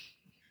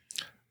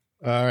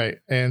 All right.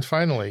 And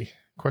finally,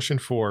 question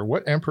 4.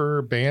 What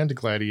emperor banned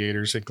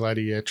gladiators and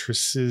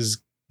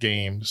gladiatrices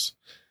games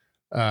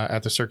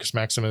at the Circus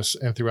Maximus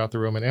and throughout the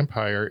Roman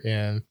Empire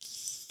in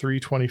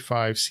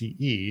 325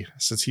 CE,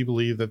 since he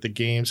believed that the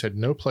games had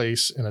no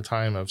place in a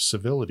time of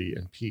civility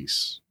and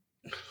peace?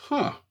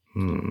 Huh.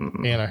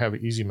 And I have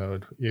an easy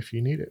mode if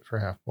you need it for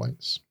half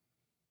points.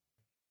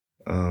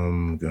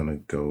 I'm gonna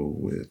go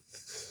with.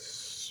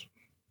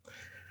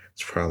 It's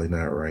probably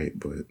not right,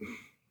 but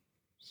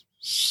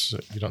So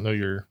you don't know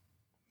your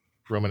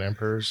Roman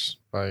emperors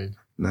by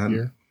not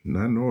year?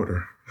 not in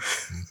order.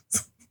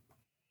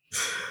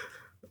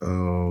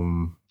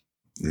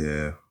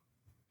 Yeah.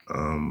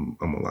 I'm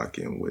gonna lock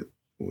in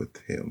with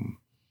him.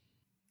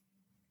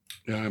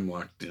 Yeah, I'm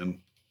locked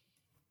in.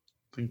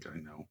 I think I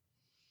know.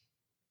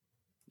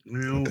 I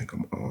Well, think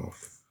I'm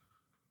off.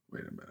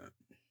 wait a minute.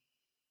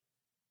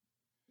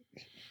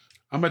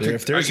 I'm gonna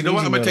If take. there's You an know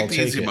what? easy I'm gonna mode, take I'll the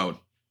take easy it. mode.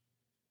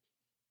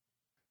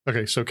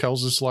 Okay, so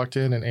Kels is locked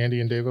in and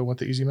Andy and Devo went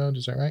the easy mode.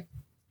 Is that right?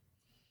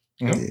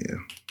 Yep. Yeah.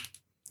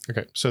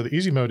 Okay, so the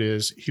easy mode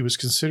is he was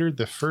considered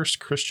the first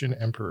Christian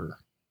emperor.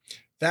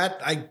 That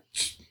I.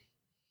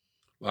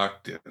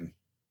 Locked in.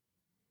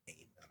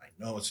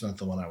 No, it's not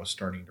the one I was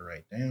starting to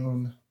write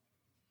down.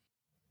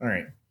 All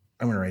right.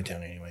 I'm going to write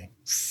down anyway.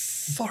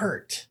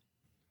 Fart.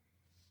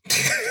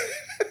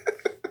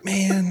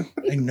 Man,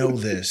 I know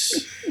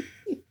this.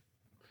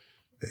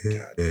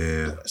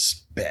 Yeah.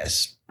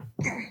 Best.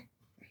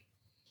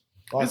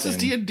 This is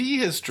D&D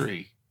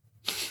history.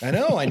 I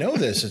know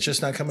this. It's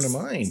just not coming to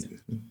mind.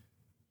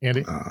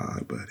 Andy?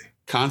 Buddy.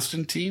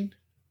 Constantine?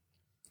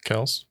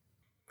 Kels?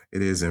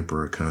 It is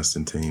Emperor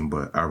Constantine,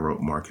 but I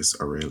wrote Marcus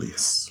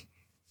Aurelius.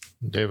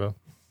 Devo?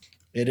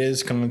 It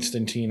is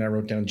Constantine. I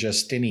wrote down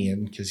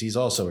Justinian because he's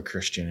also a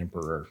Christian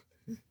emperor.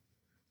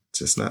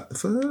 Just not the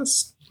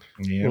first.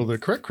 Yeah. Well, the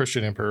correct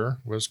Christian emperor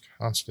was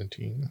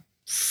Constantine.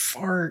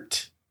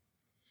 Fart.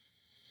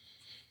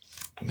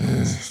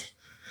 This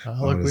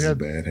Look, we is a had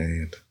bad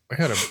hand. We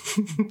had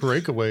a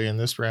breakaway in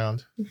this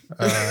round.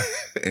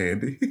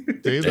 Andy.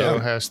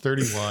 Devo has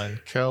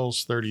 31,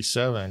 Kels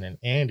 37, and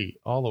Andy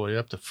all the way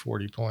up to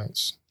 40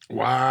 points.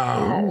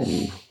 Wow.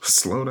 Ooh,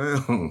 slow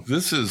down.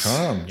 This is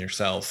Calm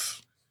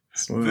yourself.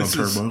 Slow down, This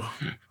is- Turbo.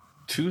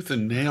 tooth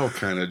and nail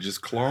kind of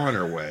just clawing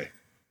our way.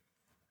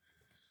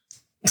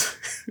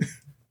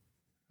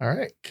 All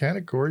right.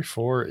 Category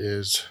 4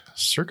 is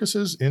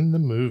circuses in the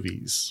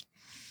movies.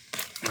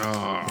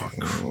 Oh,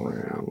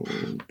 Oh,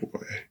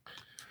 boy.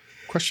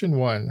 Question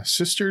 1.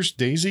 Sisters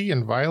Daisy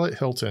and Violet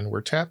Hilton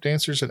were tap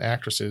dancers and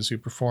actresses who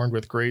performed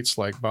with greats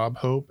like Bob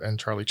Hope and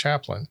Charlie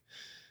Chaplin.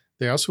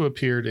 They also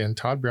appeared in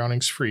Todd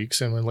Browning's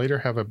Freaks and would later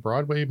have a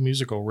Broadway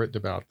musical written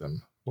about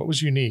them. What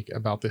was unique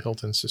about the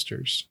Hilton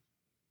sisters?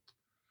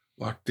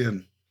 locked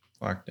in.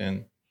 Locked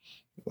in.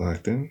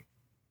 Locked in.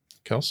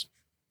 Kels?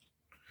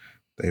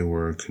 They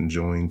were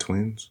conjoined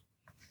twins.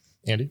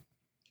 Andy?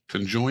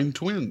 Conjoined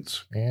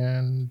twins.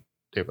 And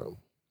Devo.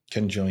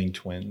 Conjoined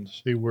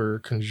twins. They were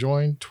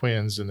conjoined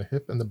twins in the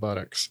hip and the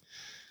buttocks.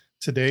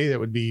 Today, that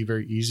would be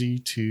very easy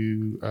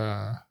to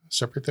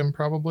separate them,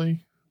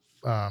 probably.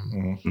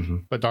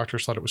 But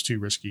doctors thought it was too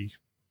risky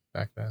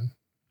back then.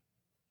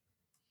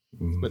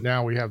 Mhm. But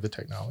now we have the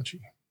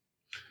technology.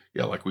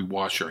 Yeah, like we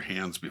wash our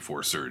hands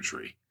before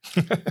surgery.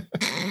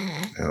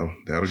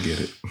 That'll get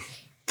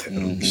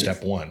it.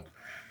 Step 1.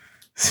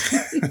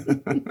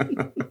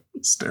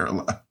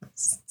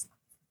 Sterilize.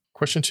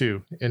 Question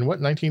 2. In what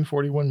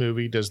 1941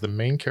 movie does the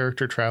main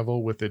character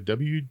travel with the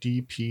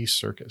WDP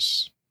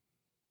circus?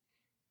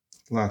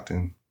 Locked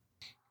in.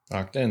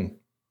 Locked in.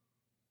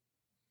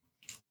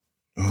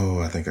 Oh,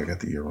 I think I got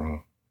the year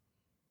wrong.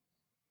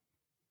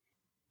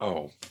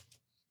 Oh,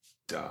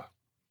 duh.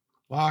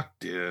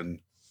 Locked in.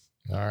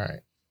 All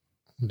right.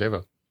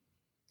 Devo.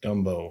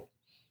 Dumbo.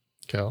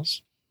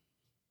 Kels.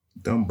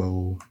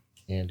 Dumbo.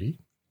 Andy.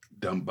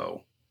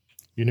 Dumbo.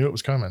 You knew it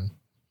was coming.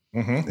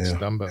 Mm-hmm. It's Yeah,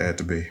 Dumbo. had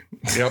to be.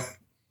 Yep.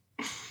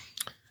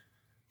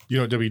 You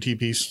know what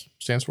WTP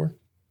stands for?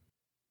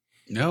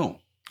 No.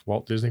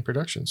 Walt Disney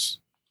Productions.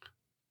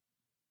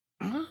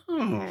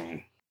 Oh.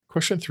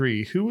 Question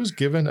 3. Who was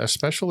given a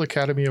Special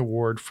Academy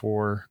Award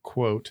for,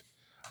 quote,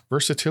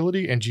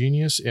 versatility and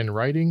genius in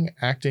writing,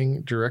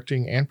 acting,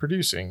 directing, and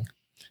producing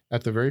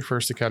at the very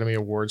first Academy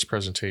Awards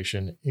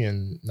presentation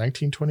in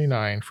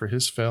 1929 for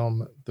his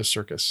film, The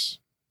Circus?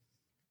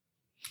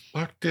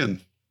 Locked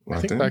in. I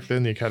think back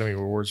then the Academy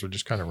Awards were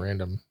just kind of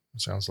random,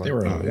 it sounds like. They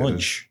were Oh, on yeah.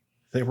 lunch.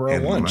 They were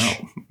on Handing them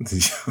lunch.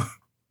 out.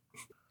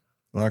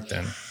 Locked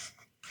in.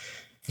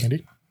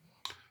 Andy?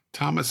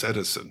 Thomas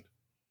Edison.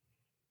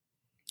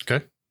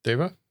 Okay.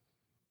 Deva?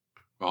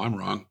 Well, I'm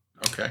wrong.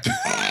 Okay.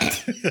 I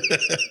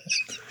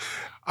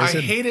I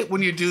said- hate it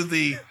when you do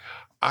the.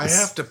 I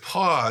have to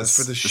pause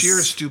for the sheer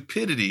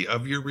stupidity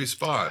of your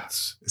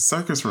response. It's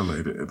circus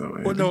related, though.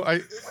 Well, no,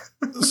 I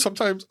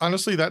sometimes,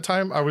 honestly, that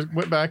time I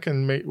went back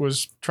and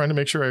was trying to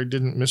make sure I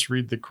didn't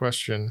misread the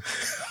question.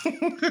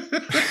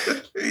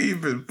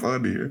 Even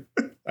funnier.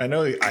 I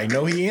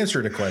know he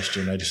answered a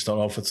question. I just don't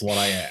know if it's the one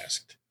I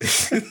asked.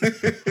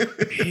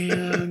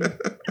 Man.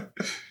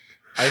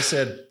 I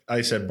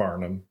said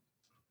Barnum.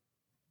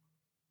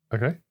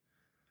 Okay.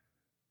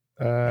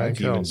 I've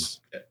even- Kels,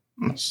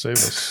 save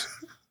us.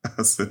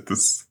 I said the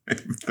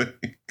same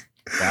thing.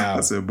 Wow.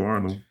 I said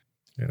Barnum.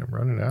 And I'm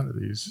running out of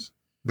these.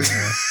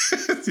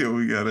 Yo,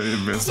 we gotta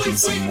invest in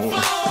some more.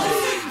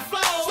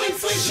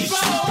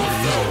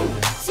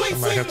 I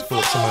might have to pull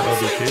up some more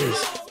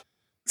LBKs.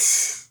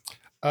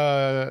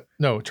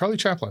 No, Charlie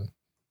Chaplin.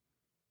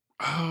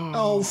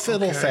 Oh,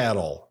 fiddle okay.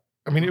 faddle.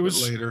 I mean, A it little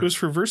was bit later. it was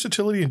for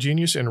versatility and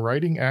genius in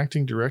writing,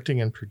 acting,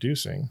 directing, and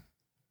producing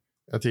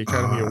at the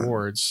Academy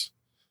Awards.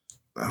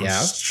 I was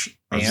Yeah. just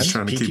And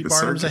trying to P.T. keep it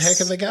Barnum's a circus.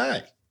 heck of a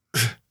guy.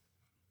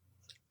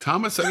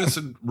 Thomas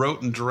Edison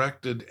wrote and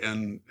directed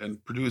and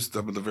produced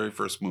some of the very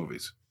first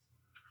movies.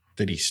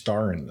 Did he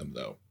star in them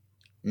though?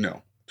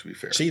 No, to be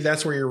fair. See,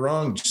 that's where you're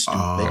wrong. Stupid.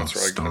 Oh, That's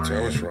where I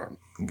was starring. wrong.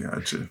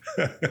 Gotcha.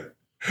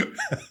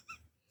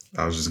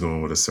 I was just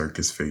going with a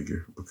circus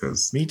figure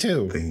because Me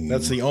too. Theme.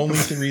 That's the only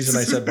reason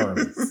I said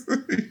Barnum.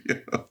 Yeah.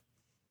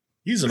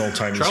 He's an old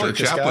timey Charlie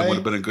circus Chaplin guy. would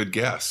have been a good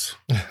guess.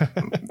 I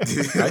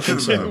think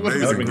so. That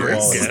would've been Amazing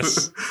quality.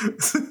 Grace.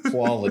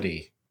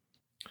 Quality.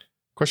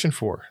 Question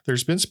 4.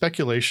 There's been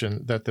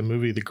speculation that the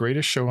movie The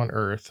Greatest Show on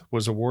Earth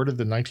was awarded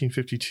the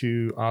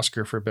 1952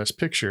 Oscar for Best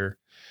Picture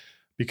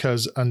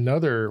because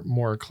another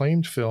more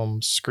acclaimed film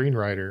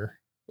screenwriter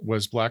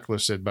was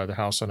blacklisted by the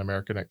House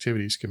Un-American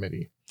Activities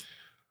Committee.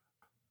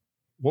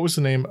 What was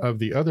the name of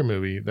the other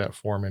movie that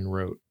Foreman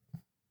wrote?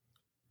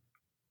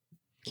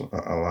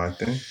 I like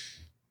that.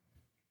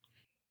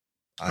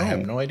 I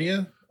have no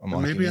idea. I'm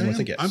locking Maybe in I with a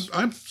am. guess.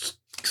 I'm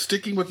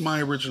sticking with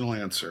my original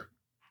answer.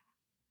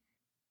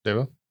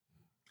 Devo?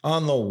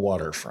 On the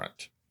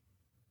waterfront.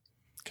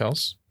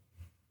 Kels?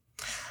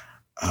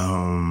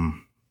 I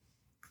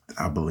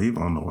believe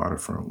On the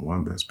Waterfront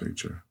won Best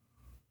Picture.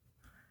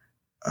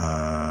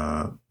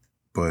 But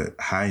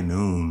High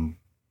Noon,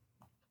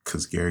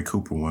 because Gary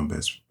Cooper won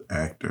Best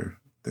Actor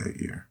that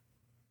year.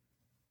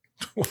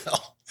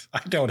 Well,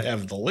 I don't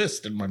have the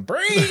list in my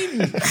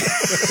brain.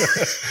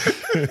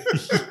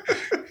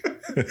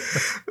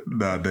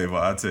 Nah, Dave,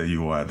 I'll tell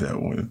you why that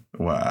one.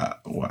 Why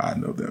I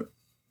know that.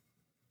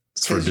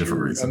 It's for a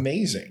different reason.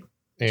 Amazing.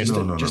 And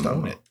Just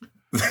own it.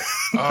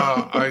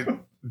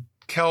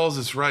 Kells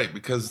is right,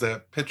 because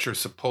that picture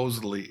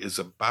supposedly is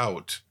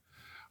about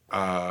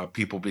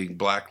people being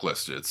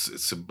blacklisted.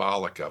 It's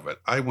symbolic of it.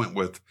 I went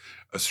with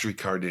A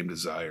Streetcar Named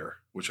Desire,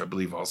 which I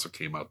believe also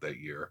came out that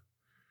year.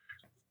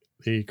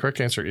 the correct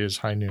answer is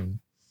High Noon.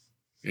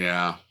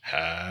 Yeah.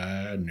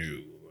 High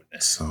Noon.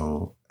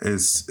 So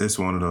it's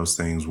one of those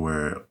things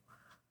where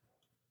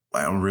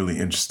I'm really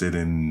interested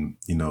in,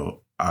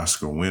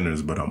 Oscar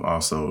winners, but I'm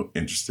also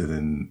interested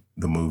in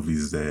the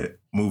movies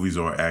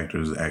or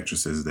actors,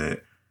 actresses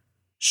that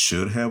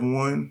should have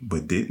won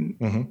but didn't.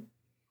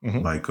 Mm-hmm. Mm-hmm.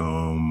 Like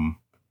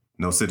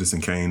No Citizen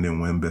Kane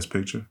didn't win Best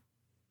Picture.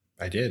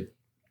 I did.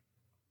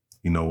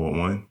 You know what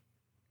won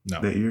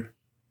that year?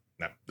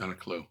 No, not a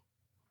clue.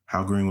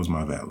 How Green Was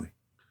My Valley?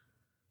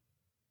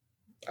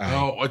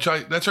 That's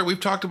right. We've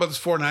talked about this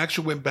before, and I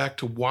actually went back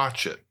to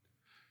watch it,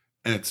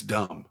 and it's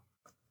dumb.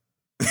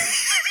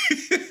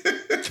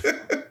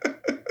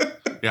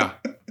 Yeah.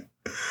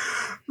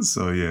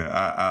 So yeah,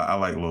 I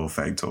like little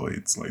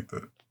factoids like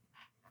that.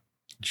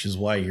 Which is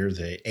why you're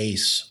the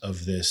ace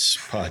of this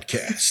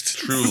podcast.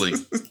 Truly.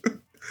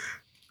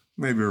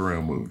 Maybe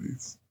around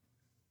movies.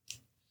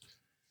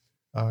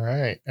 All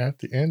right. At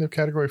the end of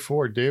category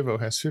 4,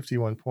 Davo has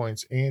 51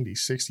 points, Andy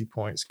 60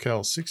 points,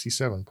 Kel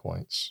 67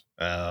 points.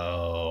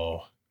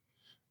 Oh,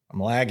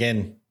 I'm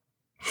lagging.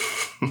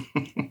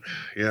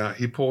 Yeah,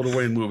 he pulled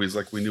away in movies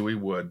like we knew he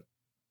would.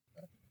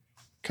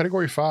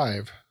 Category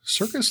 5,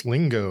 circus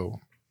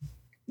lingo.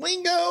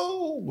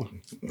 Lingo.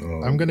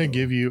 I'm going to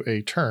give you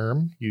a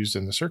term used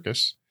in the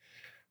circus.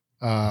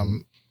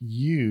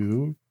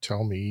 You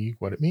tell me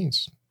what it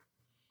means.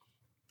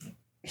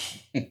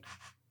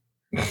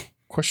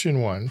 Question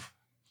 1.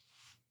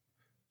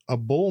 A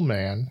bull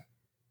man,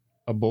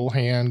 a bull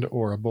hand,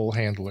 or a bull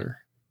handler?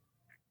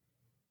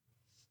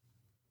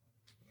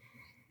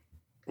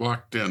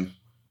 Locked in.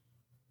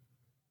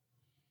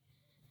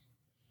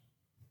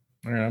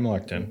 All right, I'm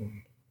locked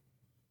in.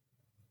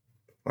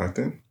 Locked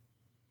in?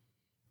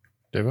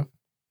 Deva?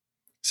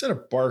 Instead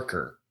of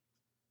Barker.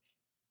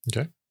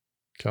 Okay.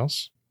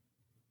 Kels?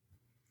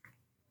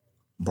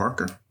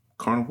 Barker?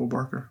 Carnival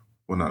Barker?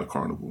 Well, not a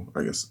carnival,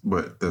 I guess,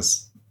 but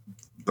that's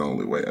the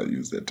only way I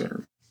use that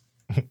term.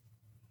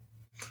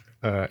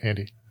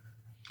 Andy?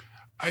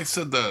 I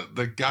said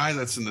the guy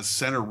that's in the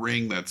center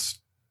ring that's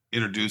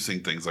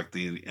introducing things, like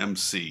the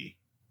MC.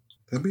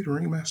 That'd be the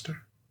ringmaster.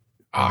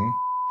 Not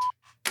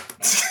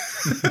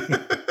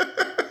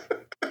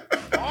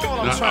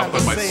up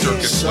in my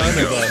circus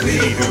lingo.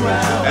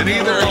 And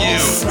neither are you.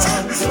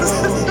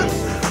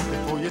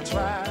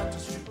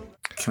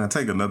 Can I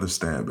take another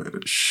stab at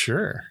it?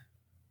 Sure.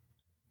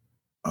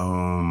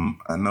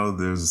 I know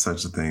there's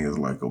such a thing as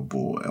like a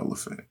bull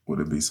elephant. Would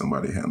it be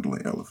somebody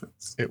handling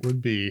elephants? It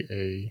would be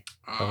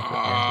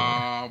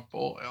a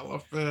bull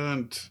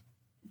elephant.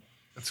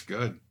 That's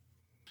good.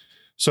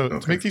 So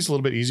to make these a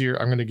little bit easier,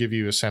 I'm going to give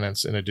you a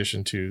sentence in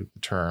addition to the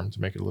term to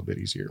make it a little bit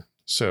easier.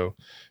 So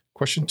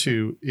question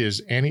 2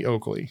 is Annie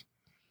Oakley.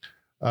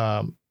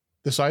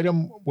 This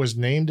item was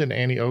named an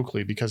Annie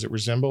Oakley because it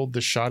resembled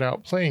the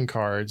shot-out playing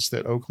cards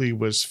that Oakley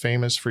was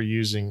famous for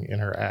using in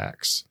her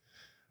acts.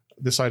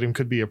 This item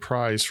could be a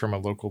prize from a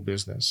local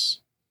business.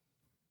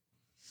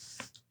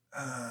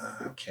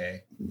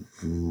 Okay.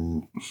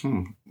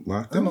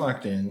 Locked I'm in?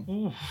 locked in.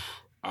 Oof.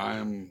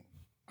 I'm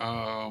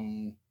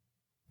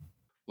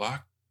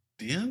locked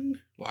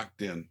in?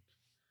 Locked in.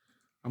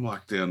 I'm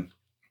locked in.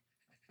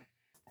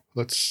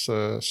 Let's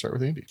start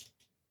with Andy.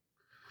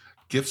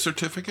 Gift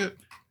certificate?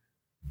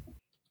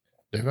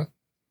 Deva?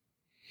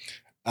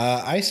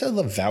 I said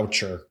the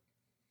voucher.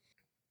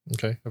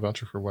 Okay. A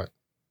voucher for what?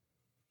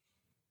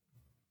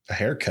 A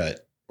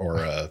haircut or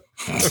a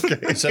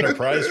set a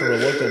prize for a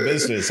local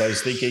business. I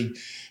was thinking,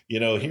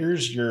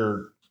 here's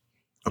your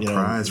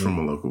prize from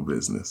a local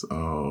business.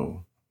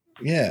 Oh,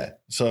 yeah.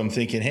 So I'm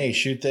thinking, hey,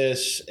 shoot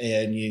this,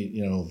 and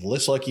the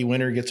list lucky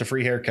winner gets a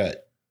free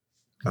haircut.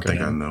 I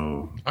think I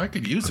know. I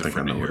could use it for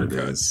a what it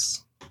haircut.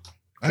 is.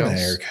 I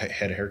haven't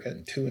had a haircut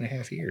in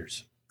 2.5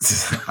 years.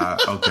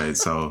 Okay,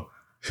 so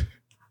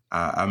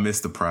I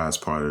missed the prize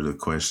part of the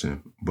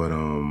question, but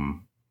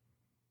I'm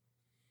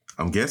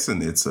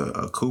guessing it's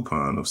a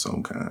coupon of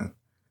some kind.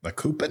 A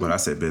coupon? But I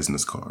said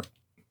business card.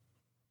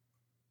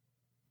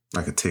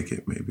 Like a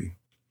ticket, maybe.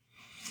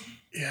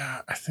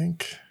 Yeah, I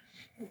don't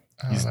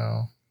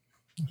know.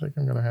 I think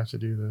I'm going to have to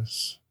do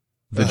this.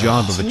 The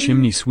job of a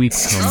chimney sweep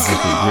comes with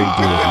a great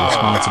deal of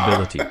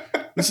responsibility.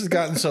 This has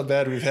gotten so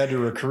bad we've had to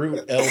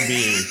recruit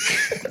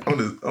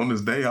LB. on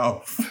his day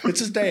off. It's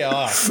his day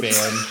off, man.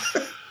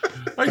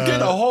 I did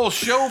a whole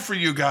show for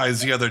you guys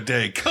the other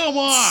day. Come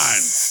on.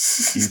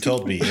 You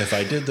told me if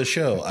I did the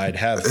show, I'd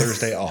have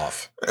Thursday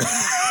off.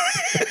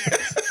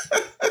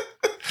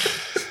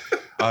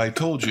 I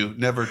told you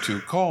never to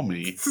call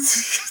me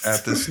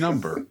at this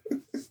number.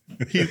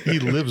 He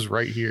lives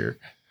right here.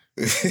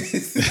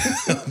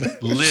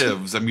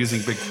 Lives. I'm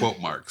using big quote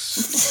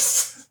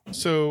marks.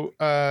 So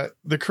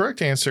the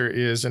correct answer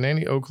is an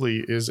Annie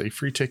Oakley is a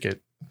free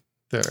ticket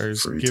that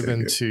is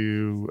given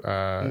to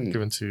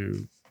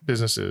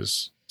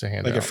businesses to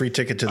hand like out. a free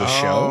ticket to the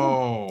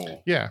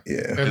show. Yeah.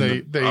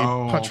 And they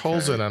punch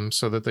holes in them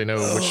so that they know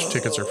which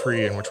tickets are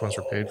free and which ones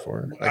are paid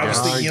for. I was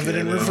thinking of it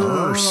in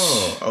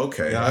reverse. Oh,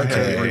 okay. Yeah, I had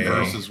it in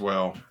reverse as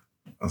well.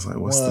 I was like,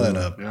 What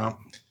up? Yeah.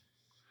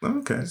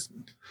 Okay.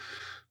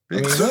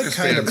 Big what circus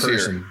kind of fans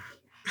person? here.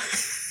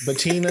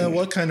 Bettina,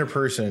 what kind of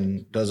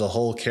person does a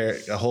whole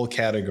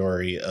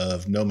category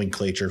of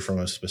nomenclature from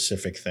a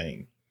specific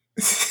thing?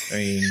 I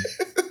mean,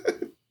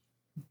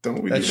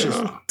 don't we?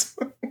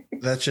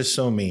 That's just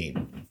so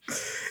mean.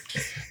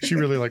 She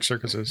really likes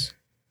circuses.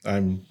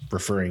 I'm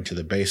referring to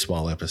the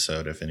baseball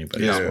episode, if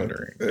anybody's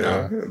wondering.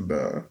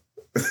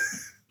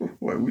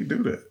 Why we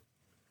do that?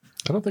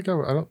 I don't think I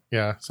don't.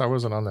 Yeah, so I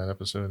wasn't on that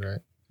episode, right?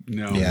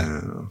 No.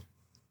 Yeah.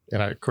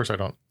 And of course, I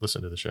don't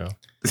listen to the show.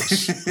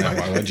 No,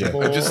 why would you?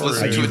 I just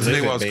listened to it today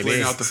while I was baby.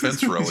 clearing out the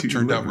fence row. It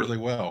turned out really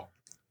well.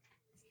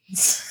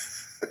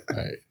 All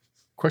right.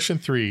 Question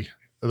 3: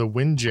 the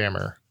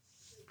Windjammer.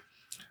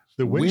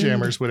 The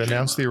Windjammers would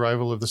announce the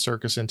arrival of the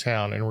circus in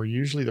town, and were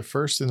usually the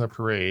first in the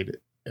parade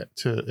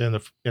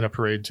in a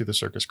parade to the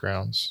circus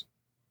grounds.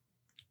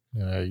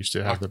 I used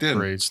to have Locked the in.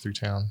 parades through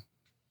town.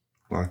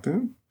 Locked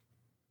in?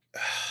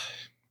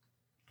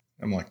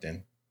 I'm locked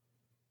in.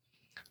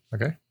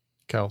 Okay,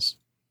 Kels,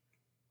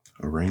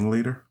 A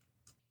ringleader?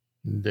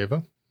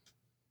 Deva.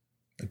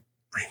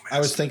 I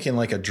was thinking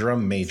like a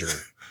drum major,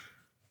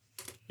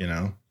 with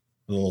a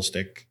little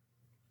stick.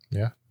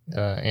 Yeah,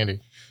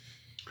 Andy.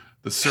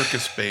 The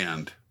circus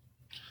band.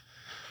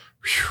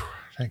 Whew,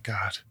 thank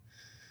God.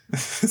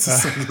 It's a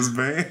circus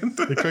band.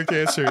 The correct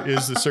answer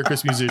is the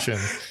circus musician.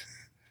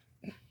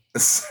 A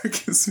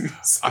circus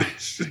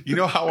musician. You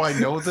know how I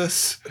know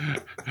this?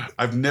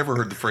 I've never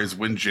heard the phrase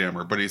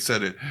windjammer, but he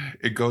said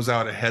it goes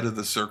out ahead of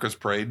the circus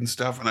parade and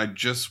stuff. And I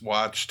just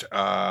watched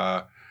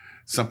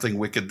Something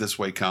Wicked This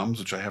Way Comes,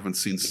 which I haven't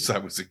seen since I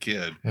was a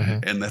kid.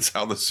 Mm-hmm. And that's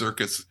how the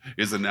circus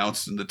is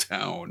announced in the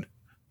town.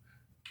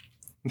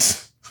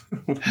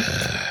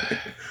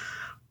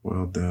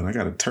 Well done. I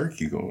got a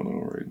turkey going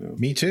on right now.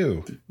 Me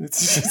too.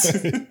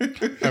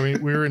 I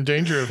mean, we were in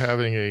danger of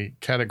having a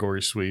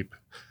category sweep.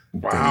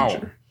 Wow.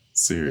 Danger.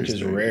 Serious. Which is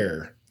danger.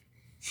 rare.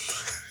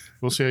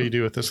 We'll see how you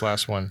do with this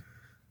last one.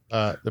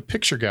 The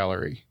picture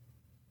gallery.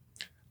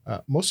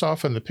 Most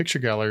often, the picture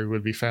gallery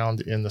would be found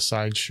in the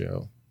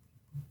sideshow.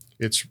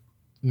 It's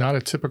not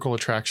a typical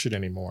attraction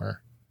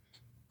anymore.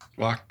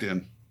 Locked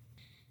in.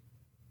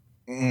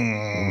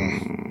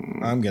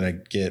 I'm going to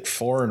get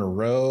 4 in a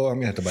row. I'm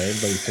going to have to buy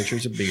everybody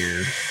pictures of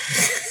beer.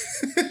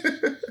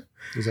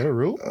 Is that a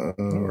rule? I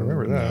don't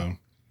remember that.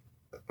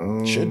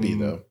 No. Should be,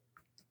 though.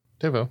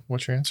 Devo,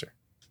 what's your answer?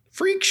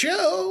 Freak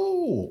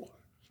show.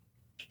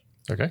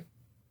 Okay.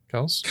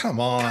 Kels? Come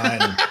on.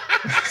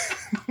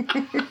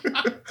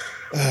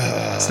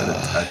 I said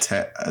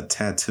a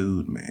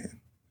tattooed man.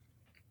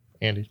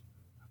 Andy?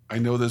 I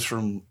know this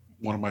from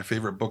one of my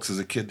favorite books as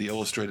a kid, The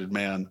Illustrated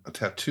Man, a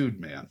tattooed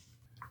man.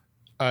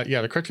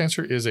 Yeah, the correct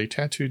answer is a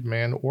tattooed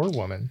man or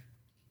woman.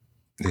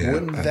 Yeah,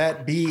 Wouldn't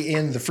that be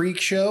in the freak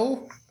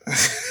show?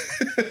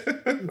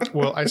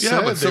 Well, I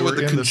said but they so were would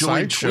the in the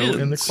conjoined sideshow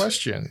in the twins.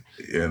 question.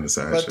 Yeah, in the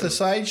side But show. the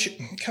side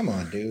come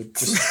on, dude.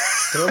 Just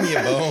throw me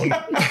a bone.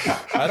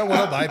 I don't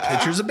want to buy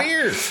pictures of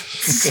beer.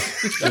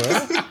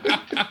 Well,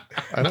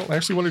 I don't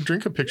actually want to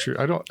drink a picture.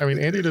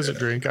 Andy doesn't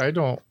drink. I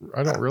don't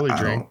really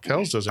drink.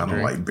 Kels doesn't I don't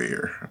drink. like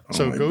beer. I don't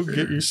So like go beer.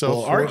 get yourself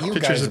Well, 4 aren't you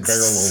pictures guys a of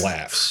barrel of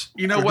laughs?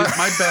 You know what?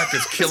 My back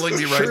is killing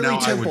me right Shirley now.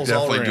 I would Temple's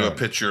all definitely do a around.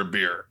 picture of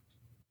beer.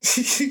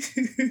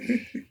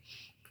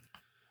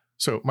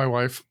 So my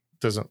wife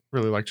doesn't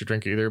really like to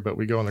drink either, but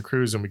we go on the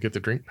cruise and we get the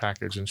drink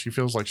package and she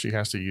feels like she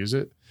has to use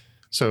it.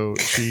 So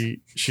she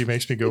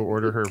makes me go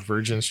order her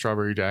virgin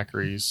strawberry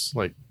daiquiris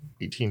like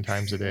 18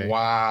 times a day.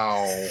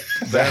 Wow.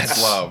 That's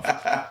love.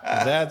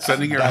 That's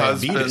Sending your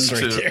husband diabetes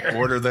right to there.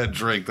 order that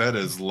drink. That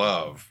is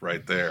love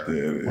right there.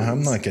 Yeah, Well,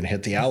 I'm not going to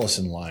hit the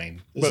Allison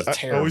line. This But is I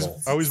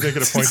terrible. always make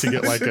it a point to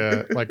get like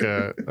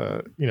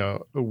a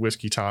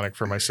whiskey tonic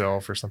for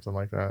myself or something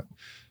like that.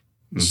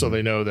 So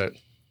they know that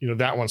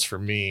that one's for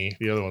me.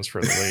 The other one's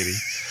for the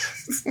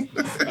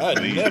lady.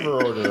 I'd never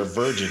order a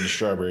virgin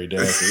strawberry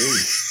daiquiri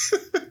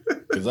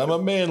because I'm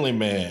a manly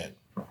man.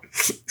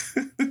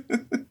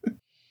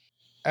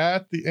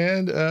 At the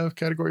end of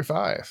category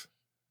 5,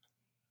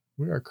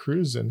 we are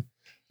cruising.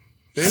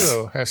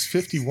 Davo has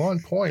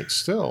 51 points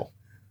still.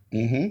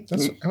 Mm-hmm.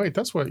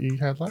 That's what you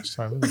had last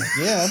time, isn't it?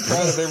 Yeah, I'm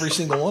proud of every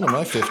single one of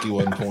my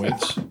 51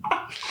 points.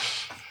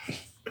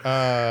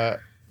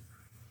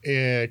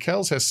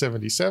 Kels has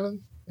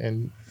 77,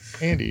 and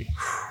Andy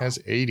has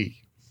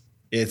 80.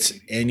 It's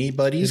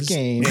anybody's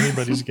game.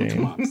 Anybody's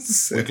game.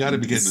 We got to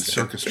be getting the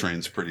circus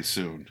trains pretty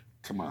soon.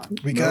 Come on.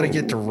 We got to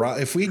get to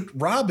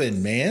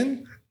Robin,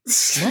 man.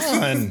 Come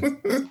on.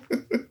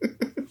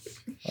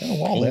 I don't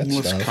want that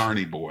Homeless stuff.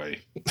 carny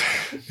boy.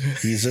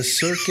 He's a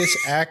circus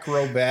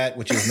acrobat,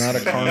 which is not a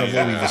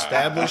carnival. We've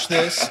established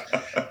this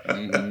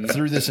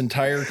through this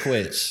entire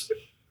quiz.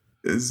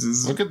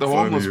 Look at the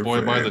homeless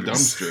boy by the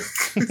dumpster.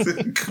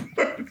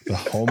 The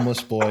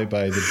homeless boy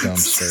by the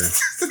dumpster.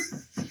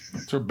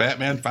 That's where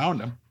Batman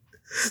found him.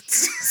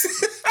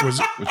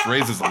 Which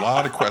raises a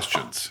lot of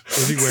questions.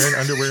 Was he wearing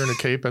underwear and a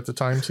cape at the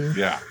time, too?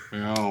 Yeah.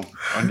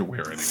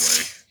 Underwear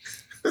anyway.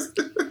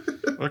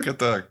 Look at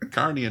the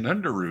carny and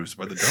underoos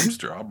by the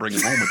dumpster. I'll bring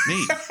him home with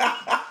me.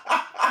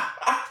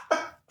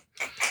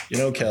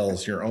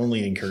 Kels, you're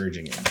only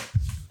encouraging him.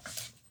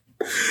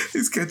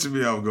 He's catching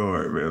me off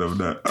guard, man. I'm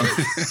not.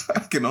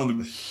 I can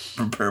only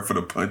prepare for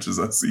the punches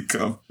I see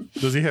coming.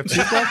 Does he have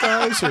two black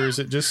eyes, or is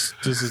it just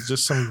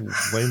some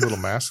lame little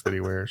mask that he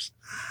wears?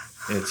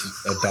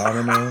 It's a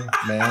domino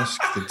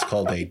mask. It's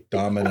called a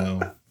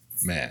domino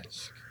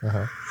mask.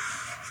 Uh-huh.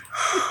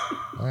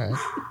 All right.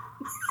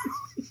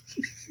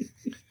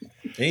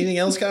 Anything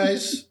else,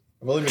 guys?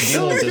 I've only been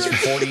dealing with this for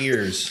 40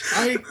 years.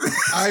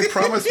 I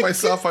promised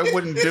myself I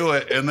wouldn't do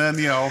it, and then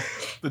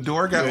the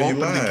door got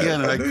opened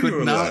again, and I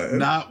could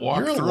not walk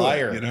You're a through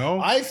liar. it.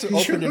 I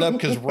opened it up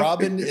because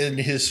Robin and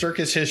his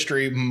circus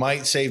history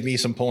might save me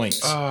some points.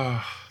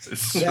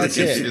 It's That's circus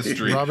it.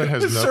 history. Robin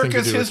has The nothing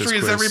to circus do with this history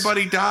is quiz.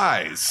 everybody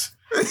dies.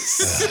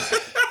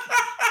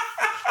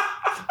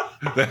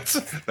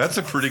 That's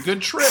a pretty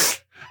good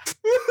trick.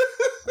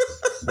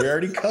 We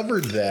already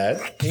covered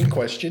that in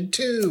question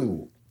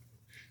 2.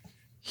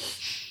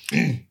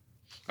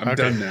 I'm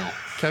done now.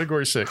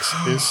 Category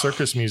 6 is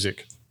circus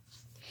music.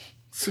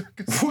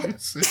 Circus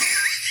music.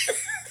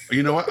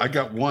 You know what? I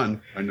got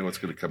one. I know it's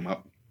going to come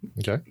up.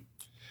 Okay.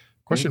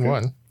 Question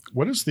 1.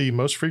 What is the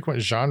most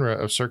frequent genre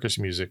of circus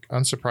music?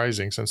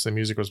 Unsurprising, since the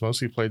music was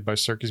mostly played by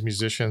circus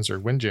musicians or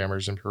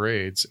windjammers in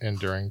parades and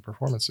during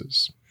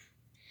performances.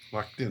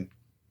 Locked in.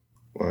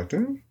 Locked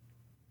in?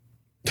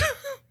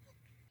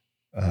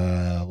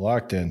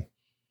 Locked in.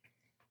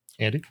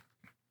 Andy?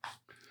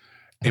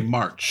 A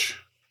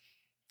march.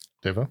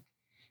 Devo?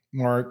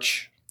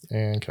 March.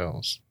 And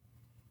Kels?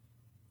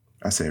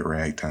 I say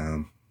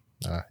ragtime.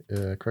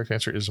 Correct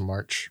answer is a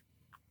march.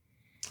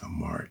 A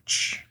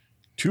march.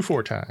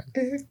 2-4 time.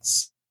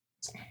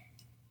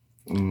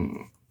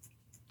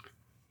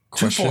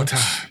 Question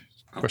time.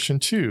 Question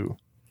 2.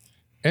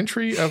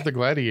 Entry of the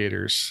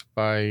Gladiators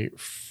by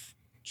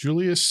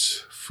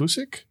Julius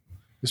Fusik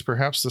is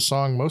perhaps the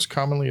song most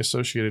commonly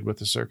associated with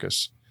the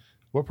circus.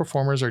 What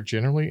performers are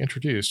generally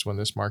introduced when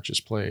this march is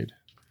played?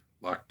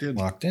 Locked in.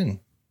 Locked in.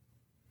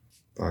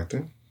 Locked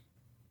in?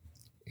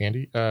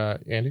 Andy?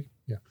 Andy?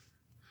 Yeah.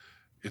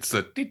 It's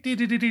the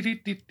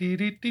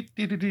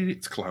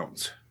it's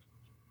clowns.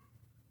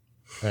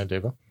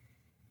 Devo?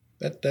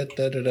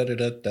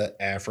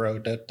 Afro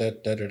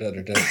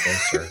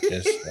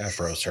circus,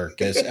 Afro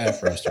circus,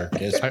 Afro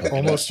circus. I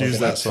almost used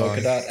that song.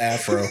 Polka dot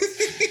Afro.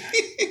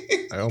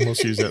 I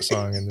almost used that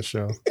song in the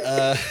show.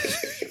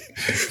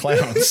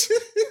 Clowns.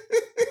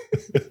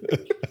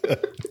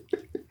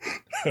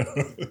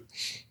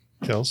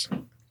 Kels?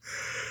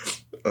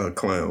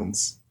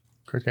 Clowns.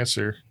 Correct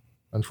answer,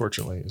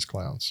 unfortunately, is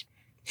clowns.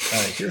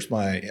 I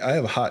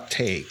have a hot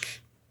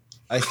take.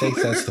 I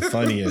think that's the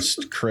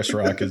funniest Chris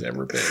Rock has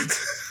ever been.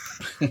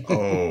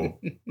 Oh,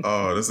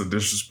 that's a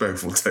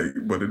disrespectful take,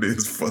 but it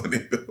is funny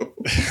though.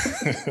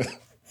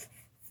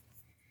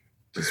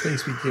 Just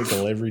makes me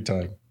giggle every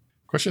time.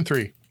 Question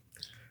 3.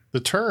 The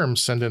term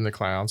 "send in the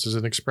clowns" is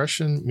an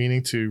expression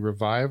meaning to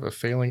revive a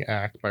failing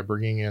act by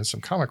bringing in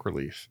some comic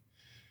relief.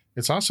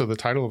 It's also the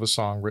title of a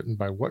song written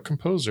by what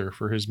composer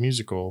for his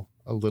musical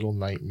A Little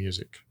Night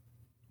Music?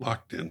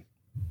 Locked in.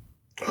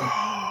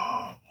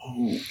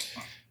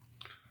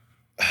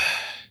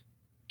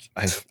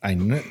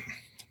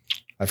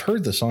 I've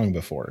heard the song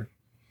before,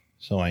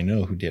 so I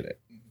know who did it.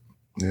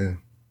 Yeah.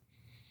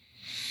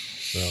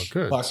 Well,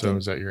 good. Locked so in.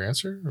 is that your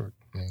answer? Or,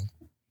 yeah.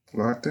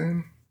 Locked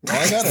in?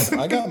 Well,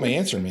 I got my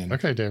answer, man.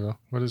 Okay, Davo.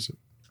 What is it?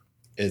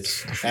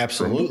 It's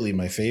absolutely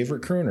my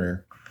favorite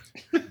crooner,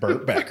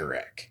 Burt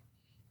Bacharach.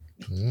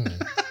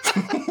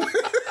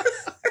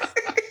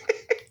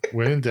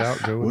 When in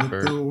doubt, go with What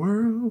Burt. the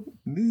world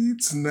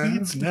needs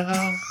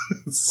now.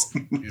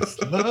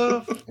 It's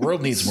love.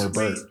 World needs more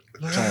Burt.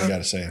 That's all I got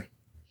to say.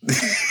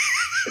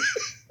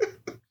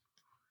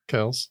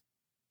 Kels?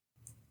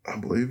 I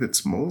believe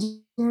it's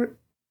Mozart.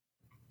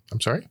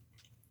 I'm sorry?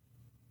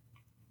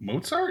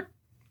 Mozart?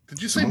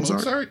 Did you say Mozart.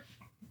 Mozart?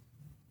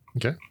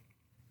 Okay.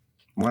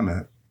 Why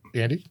not?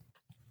 Andy?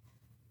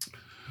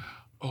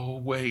 Oh,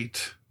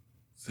 wait.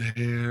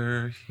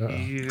 They're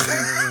here.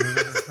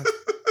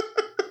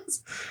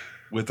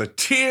 With a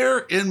tear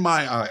in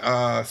my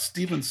eye.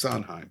 Stephen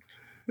Sondheim.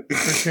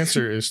 Correct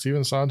answer is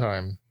Stephen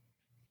Sondheim.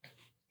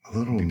 A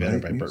little Be better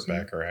night by Burt music.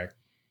 Bacharach.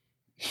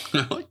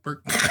 I like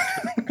Burt.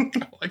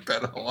 I like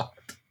that a lot.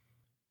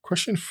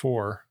 Question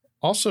 4.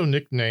 Also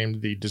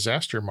nicknamed the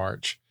Disaster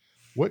March,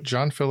 what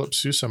John Philip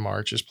Sousa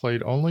march is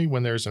played only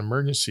when there's an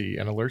emergency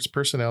and alerts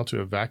personnel to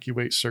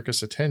evacuate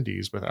circus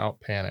attendees without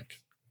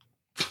panic?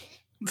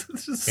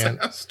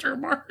 Disaster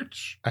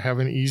March. I have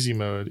an easy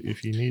mode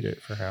if you need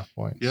it for half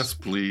points. Yes,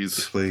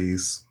 please.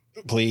 Please.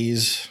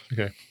 Please.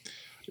 Okay.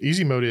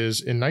 Easy mode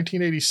is in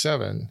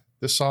 1987,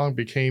 this song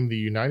became the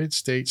United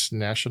States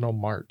National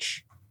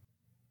March.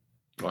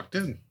 Locked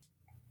in.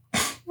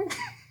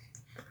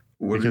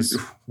 What Because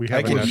we have I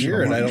a can national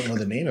hear it. I march. don't know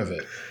the name of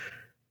it.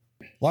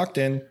 Locked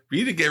in. We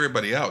need to get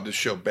everybody out to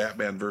show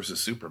Batman versus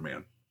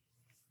Superman.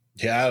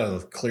 Yeah, I'll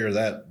clear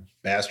that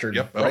bastard.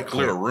 Yep, that'll right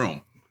clear a quick.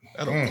 room.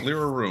 That'll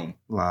clear a room.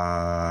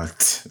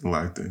 Locked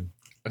in.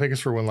 I think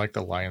it's for when like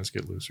the lions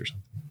get loose or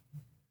something.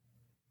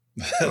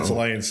 That's Oh.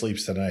 Lion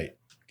Sleeps Tonight.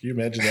 Can you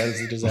imagine that as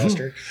a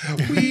disaster?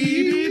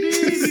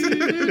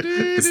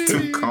 It's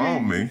too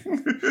calming.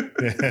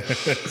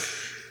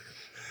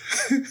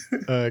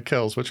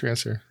 Kels, what's your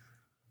answer?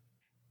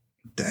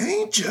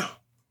 Danger.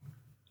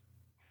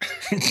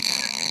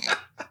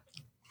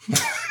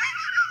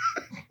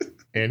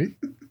 Andy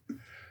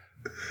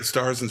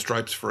Stars and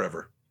Stripes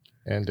Forever.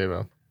 and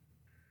Devo.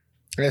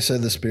 I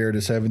said the Spirit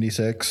of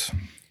 76.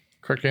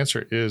 Correct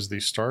answer is the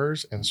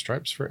Stars and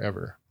Stripes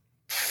Forever.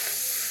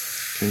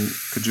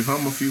 Could you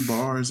hum a few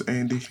bars,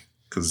 Andy?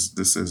 Because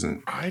this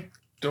isn't. I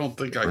don't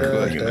think I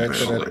Really? could.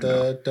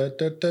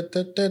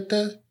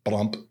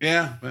 Blump.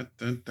 Yeah.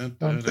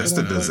 That's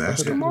the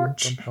Disaster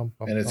March?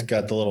 And it's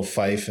got the little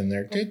fife in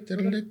there.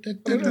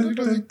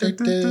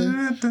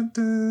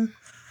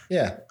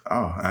 Yeah.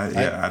 Oh, I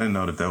didn't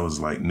know that was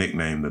like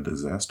nicknamed the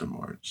Disaster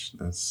March.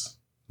 That's.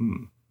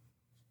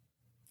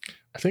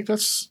 I think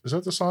is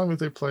that the song that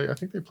they play? I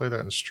think they play that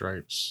in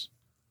Stripes.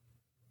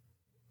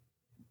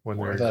 When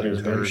I thought it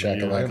was boom they're-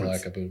 shakalaka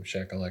laka boom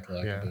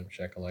shakalaka Yeah. laka boom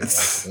shakalaka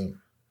laka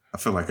boom. I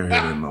feel like I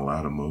heard it in a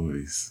lot of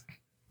movies.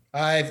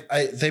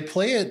 They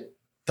play it.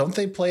 Don't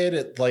they play it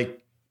at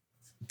like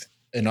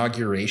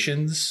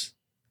inaugurations?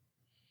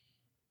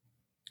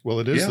 Well,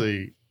 it is Yeah.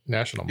 the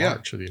National Yeah.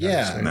 March of the United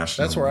Yeah, States.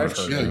 National that's where I've March.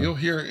 heard Yeah, it. you'll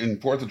hear it in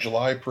 4th of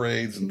July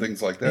parades and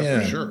things like that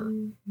Yeah. for sure.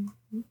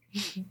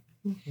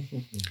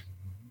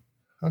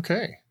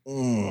 Okay.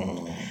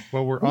 Mm.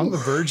 Well, we're on the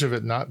verge of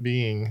it not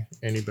being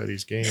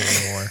anybody's game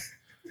anymore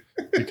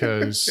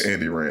because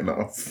Andy ran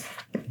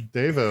off.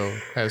 Devo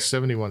has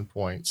 71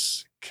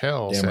 points.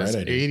 Kels Damn right has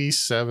I do.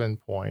 87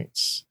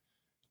 points.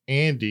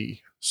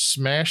 Andy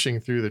smashing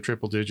through the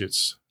triple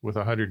digits with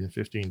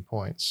 115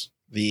 points.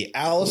 The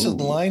Allison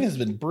line has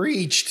been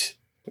breached.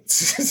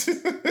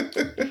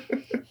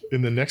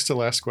 In the next to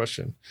last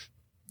question.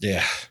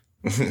 Yeah.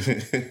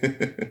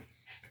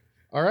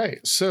 All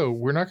right. So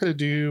we're not going to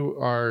do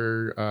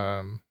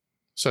our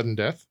sudden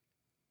death.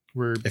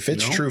 If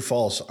it's No. true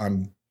false,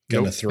 I'm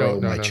gonna Nope. throw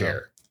No, my no.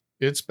 chair.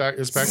 It's back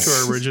to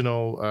our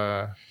original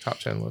top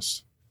 10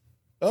 list.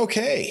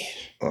 Okay.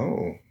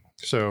 oh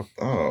So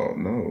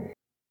no.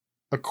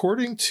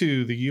 according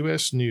to the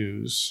U.S.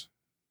 News,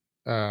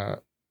 I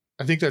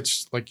think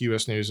that's like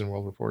U.S. News and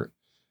World Report,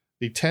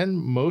 the 10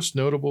 most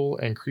notable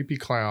and creepy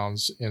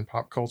clowns in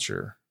pop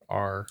culture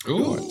are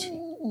what?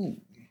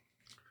 Ooh.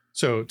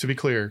 So to be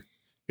clear,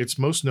 it's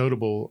most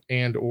notable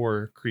and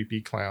or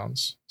creepy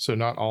clowns. So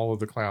not all of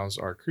the clowns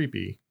are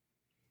creepy.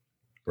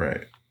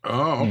 Right.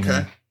 Oh, okay.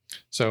 Mhm.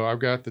 So I've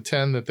got the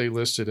 10 that they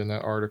listed in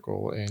that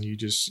article, and you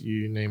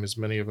name as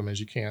many of them as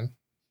you can.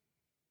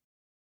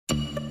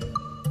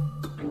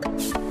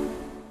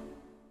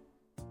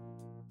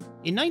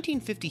 In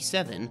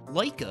 1957,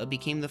 Laika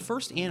became the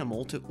first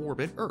animal to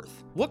orbit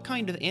Earth. What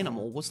kind of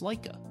animal was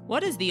Laika?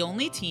 What is the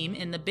only team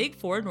in the Big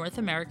Four North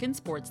American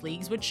sports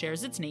leagues which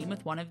shares its name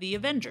with one of the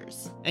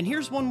Avengers? And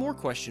here's one more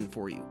question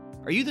for you.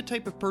 Are you the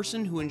type of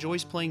person who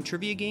enjoys playing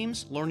trivia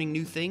games, learning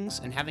new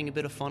things, and having a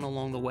bit of fun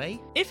along the way?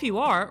 If you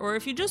are, or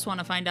if you just want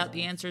to find out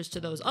the answers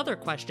to those other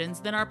questions,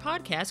 then our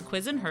podcast,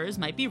 Quiz and Hers,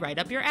 might be right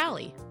up your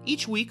alley.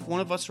 Each week,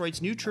 one of us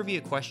writes new trivia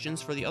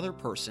questions for the other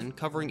person,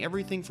 covering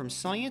everything from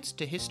science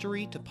to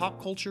history to pop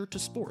culture to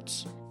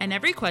sports. And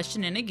every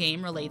question in a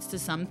game relates to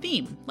some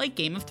theme, like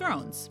Game of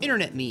Thrones,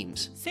 Internet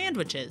memes,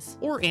 sandwiches,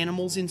 or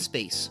animals in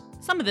space.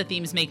 Some of the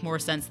themes make more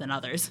sense than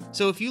others.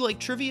 So if you like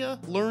trivia,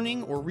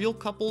 learning, or real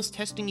couples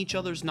testing each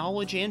other's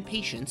knowledge and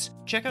patience,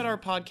 check out our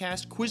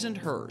podcast, Quiz and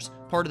Hers,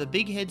 part of the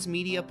Big Heads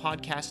Media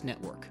Podcast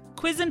Network.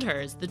 Quiz and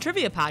Hers, the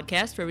trivia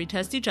podcast where we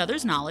test each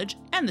other's knowledge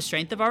and the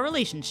strength of our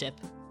relationship.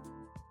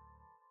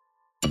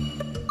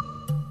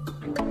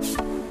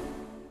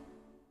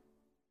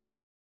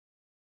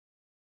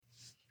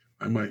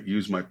 I might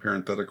use my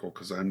parenthetical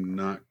because I'm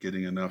not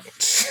getting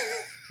enough.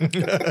 You're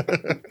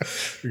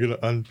gonna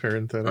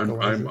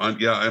unparenthetical.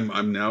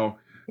 I'm now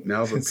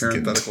the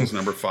parenthetical's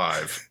number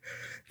 5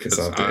 because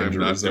I'm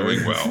not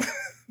doing well.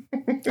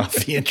 Off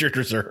the injured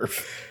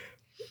reserve.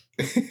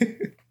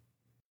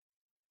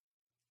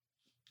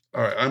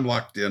 All right, I'm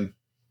locked in.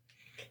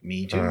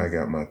 Me too. I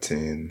got my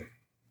 10.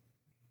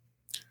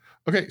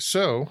 Okay,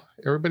 so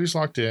everybody's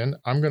locked in.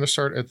 I'm going to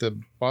start at the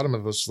bottom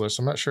of this list.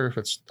 I'm not sure if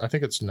I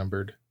think it's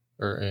numbered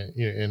or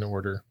in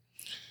order.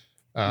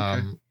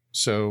 Okay.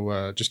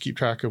 So just keep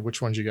track of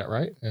which ones you got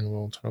right, and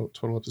we'll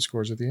total up the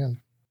scores at the end.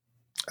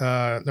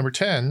 Number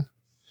 10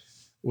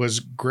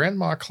 was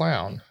Grandma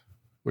Clown,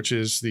 which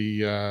is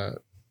the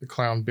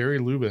clown Barry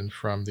Lubin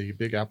from the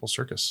Big Apple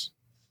Circus.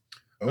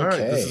 All right,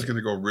 this is going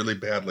to go really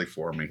badly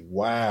for me.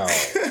 Wow.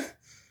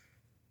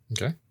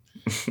 Okay.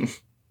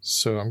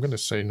 So I'm going to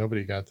say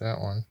nobody got that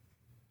one.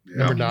 Yeah,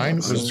 Number 9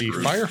 was the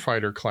screwed.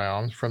 firefighter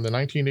clown from the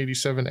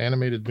 1987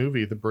 animated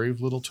movie The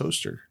Brave Little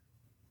Toaster.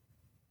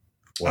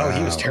 Wow,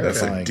 he was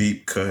terrifying. That's a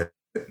deep cut.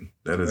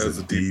 That is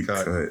a deep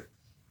cut.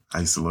 I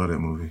used to love that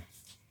movie.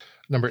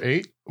 Number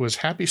 8 was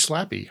Happy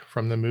Slappy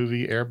from the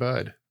movie Air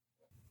Bud.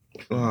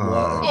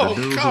 Oh,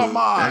 the dude come who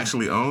on.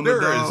 actually owned There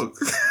the dog.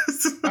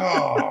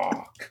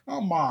 Oh,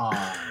 come on.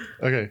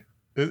 Okay,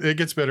 it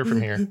gets better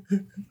from here.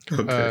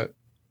 Okay.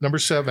 Number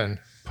 7,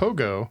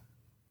 Pogo,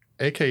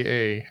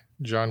 a.k.a.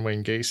 John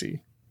Wayne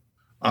Gacy.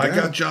 I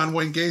got John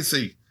Wayne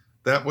Gacy.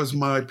 That was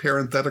my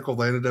parenthetical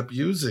that I ended up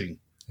using.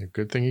 A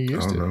good thing you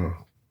used it. No.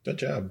 Good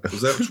job. Was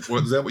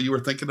that what you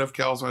were thinking of,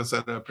 Kels, when I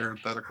said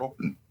parenthetical?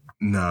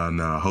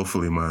 No.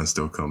 Hopefully mine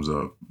still comes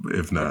up.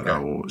 If not, Okay. I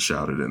will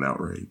shout it in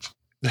outrage.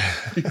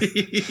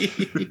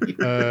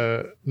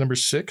 Number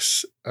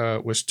 6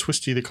 was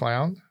Twisty the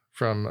Clown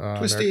from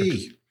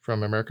Twisty.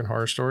 American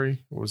Horror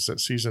Story. What was that,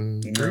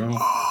 season 3? No.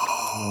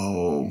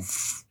 Oh,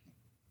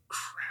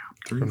 crap.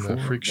 3, From the 4.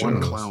 Freak Show.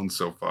 One clown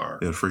so far.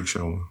 Yeah, Freak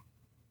Show one.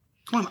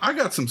 Come on, I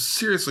got some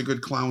seriously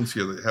good clowns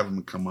here that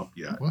haven't come up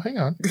yet. Well, hang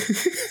on.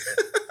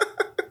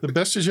 The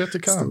best is yet to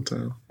come.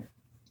 Still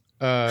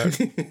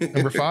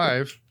Number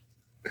 5,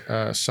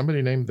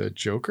 somebody named the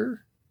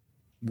Joker.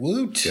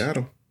 Woot. Got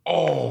him.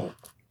 Oh,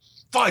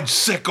 fudge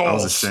sickles. I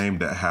was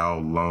ashamed at how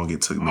long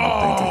it took me to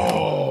think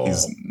of him.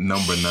 He's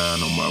number 9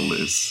 on my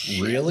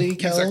list. Really,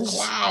 He's a Kels?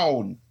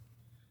 clown.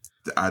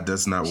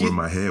 That's not where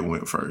my head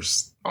went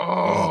first.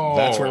 Oh,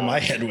 That's where my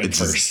head went It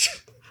just-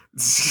 first.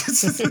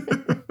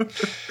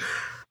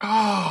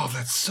 Oh,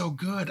 that's so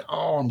good.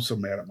 Oh, I'm so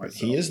mad at myself.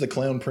 He is the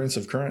clown prince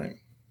of crime.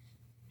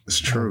 It's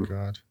true.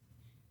 Oh,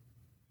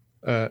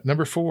 God.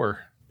 Number 4,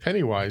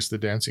 Pennywise the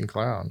Dancing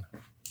Clown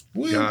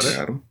Woot. Got it.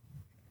 Got him.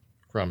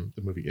 from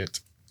the movie It,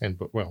 and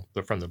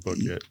from the book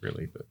It,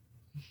 really. But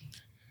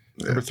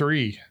Yeah. number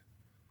 3,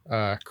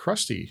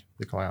 Krusty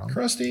the Clown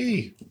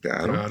Krusty.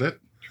 Got him. Got it.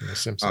 from The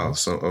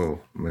Simpsons.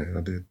 Oh man,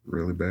 I did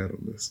really bad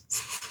on this.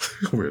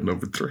 We're at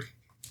number 3.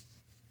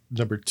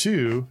 Number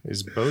 2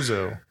 is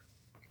Bozo,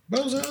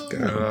 Bozo.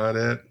 Got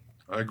it.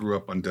 I grew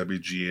up on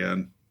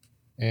WGN.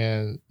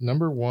 and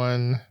number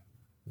 1,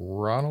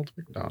 Ronald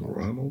McDonald.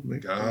 Ronald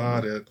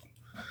McDonald. Got it.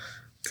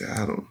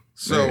 Got him.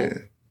 So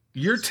Man.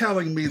 you're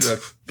telling me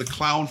that the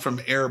clown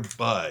from Air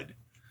Bud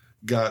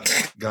got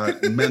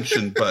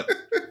mentioned, but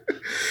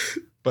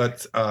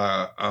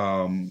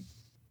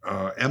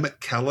Emmett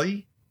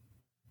Kelly,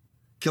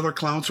 Killer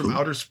Clowns from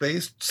Outer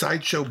Space,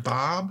 Sideshow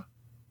Bob,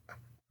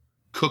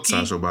 Cookie.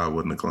 Sideshow Bob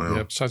wasn't a clown.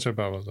 Yep, Sideshow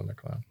Bob was on the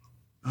clown.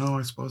 Oh,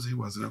 I suppose he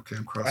wasn't. Okay,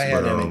 I'm crossing. I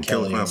had it out. Emmett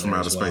Killer Kelly Clowns on from there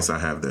Outer as well. Space, I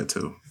have that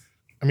too.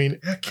 I mean,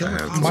 Yeah, Killer I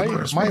have Clowns my- from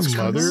Outer my Space.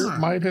 Come mother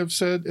on. might have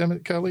said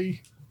Emmett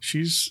Kelly.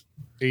 She's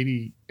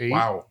 88.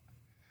 Wow.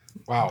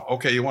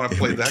 Okay, you want to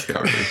play Emmett that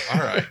card? Kelly. All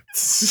right.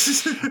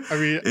 I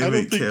mean, I don't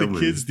Emmett think the Kelly.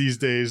 kids these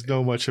days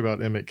know much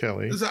about Emmett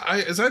Kelly. As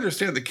I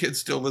understand, the kids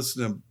still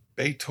listen to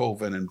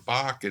Beethoven and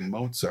Bach and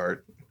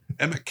Mozart.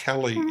 Emmett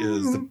Kelly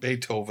is the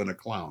Beethoven of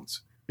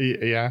clowns.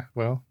 Yeah,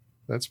 well,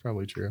 that's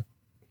probably true.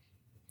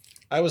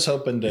 I was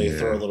hoping to Yeah.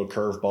 throw a little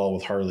curveball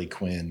with Harley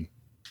Quinn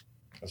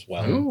as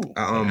well. Ooh,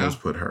 I almost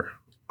put her.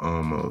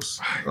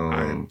 Almost.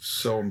 I'm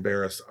so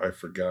embarrassed. I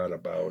forgot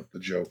about the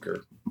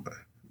Joker.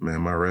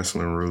 Man, my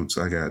wrestling roots,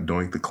 I got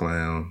Doink the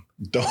Clown.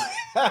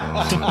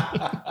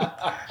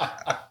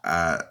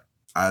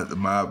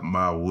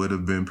 My would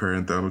have been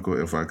parenthetical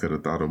if I could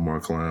have thought of more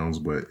clowns,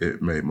 but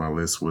it made my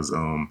list was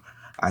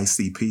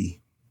ICP.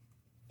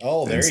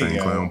 Oh, there Insane you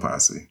go. Clown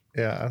Posse.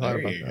 Yeah, I thought There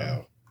about you that.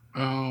 go.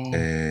 Oh,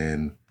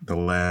 And the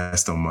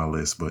last on my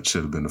list, but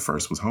should have been the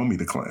first, was Homie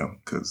the Clown,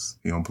 because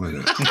he don't play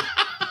that.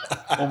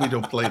 Homie,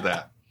 don't play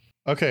that.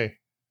 Okay,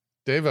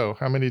 Davo,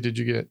 how many did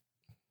you get?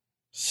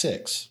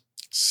 6.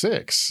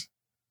 6.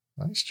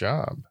 Nice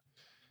job.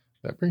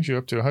 That brings you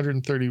up to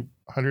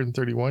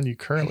 131. You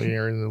currently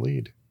are in the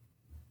lead.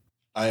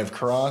 I have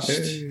crossed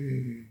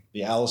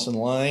the Allison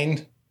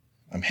line.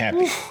 I'm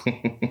happy.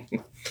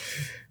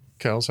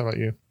 Kels, how about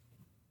you?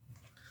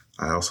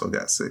 I also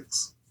got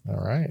 6. All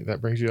right,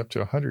 that brings you up to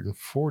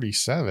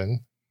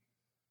 147.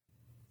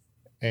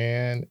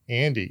 And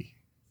Andy,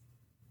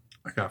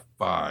 I got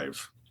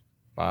 5.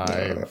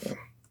 5.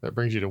 That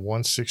brings you to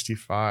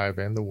 165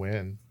 and the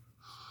win.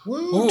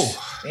 Woo!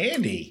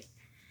 Andy.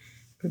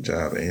 Good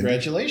job, Andy.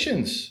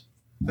 Congratulations.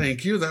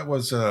 Thank you. That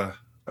was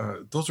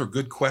those were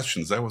good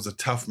questions. That was a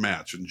tough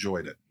match.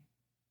 Enjoyed it.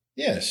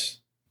 Yes.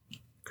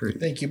 Great.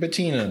 Thank you,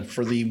 Bettina,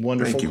 for the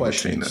wonderful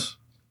questions. Bettina.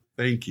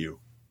 Thank you.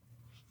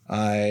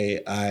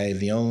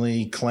 The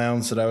only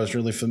clowns that I was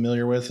really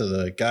familiar with are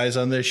the guys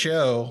on this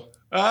show.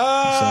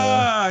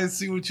 I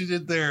see what you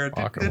did there.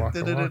 I had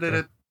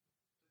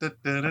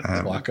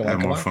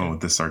more fun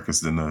with this circus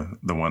than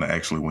the one I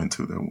actually went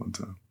to that one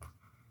time.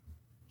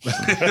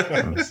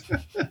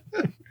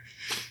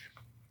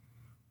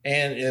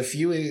 And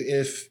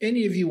if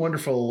any of you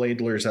wonderful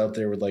ladlers out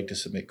there would like to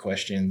submit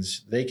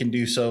questions, they can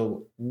do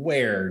so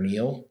where,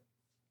 Neil?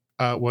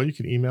 Well, you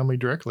can email me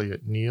directly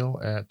at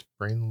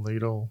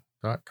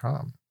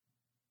neil@brainladle.com.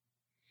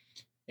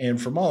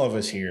 And from all of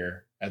us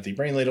here at the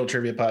Brain Ladle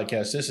Trivia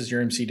Podcast, this is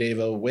your MC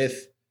Davo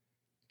with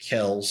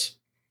Kells.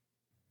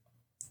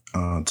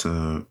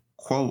 To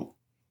quote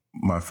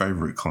my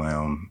favorite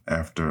clown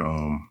after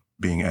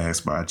being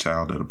asked by a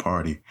child at a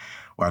party,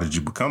 "Why did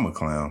you become a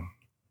clown?"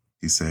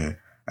 He said,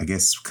 "I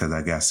guess because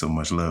I got so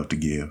much love to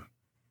give.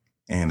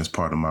 And it's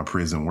part of my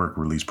prison work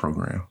release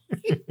program."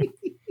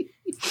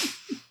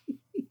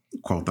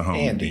 Quote the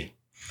homie. Andy.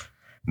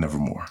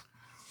 Nevermore.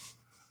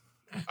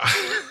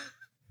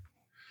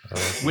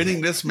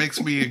 Winning this makes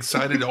me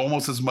excited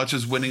almost as much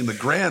as winning the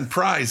grand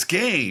prize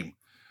game.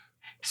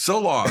 So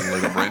long,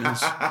 little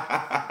brainers.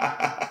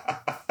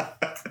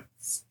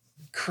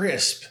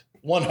 Crisp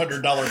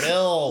 $100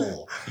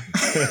 bill.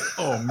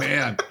 Oh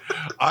man,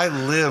 I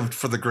lived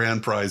for the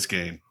grand prize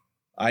game.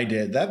 I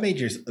did. That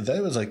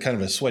was like kind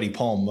of a sweaty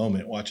palm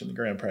moment watching the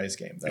grand prize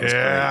game. That was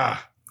great.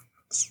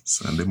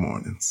 Sunday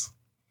mornings.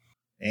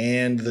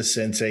 And the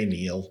Sensei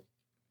Neil.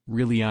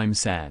 Really, I'm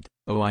sad.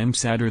 Oh, I'm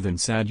sadder than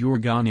sad. You're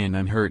gone and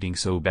I'm hurting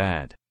so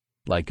bad.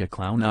 Like a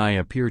clown, I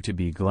appear to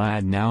be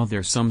glad now.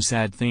 There's some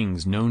sad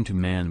things known to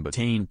man, but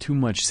ain't too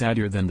much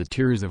sadder than the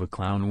tears of a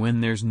clown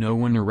when there's no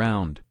one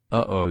around.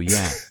 Uh-oh,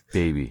 yeah,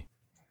 baby.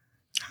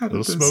 How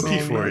did that song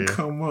for you.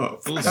 come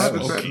up? How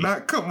did that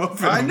not come up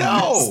in I the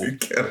know.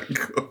 music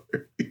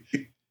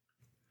category?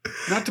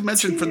 Not to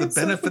mention for the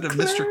benefit of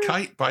Mr.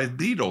 Kite by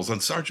Beatles and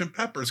Sgt.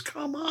 Pepper's.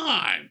 Come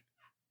on.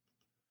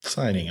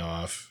 Signing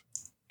off.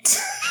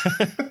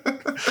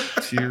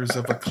 Tears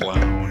of a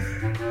clown.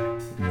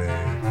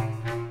 Man.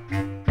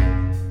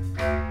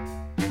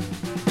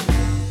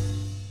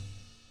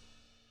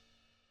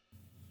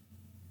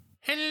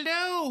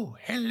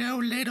 Hello,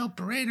 little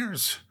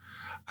brainers.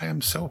 I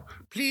am so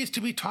pleased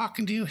to be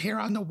talking to you here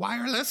on the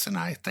wireless, and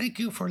I thank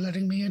you for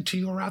letting me into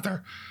your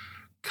rather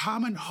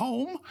common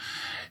home.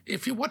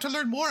 If you want to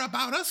learn more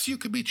about us, you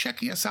could be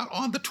checking us out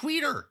on the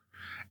Tweeter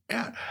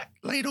at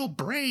Ladle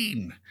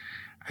Brain.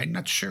 I'm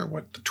not sure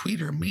what the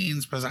tweeter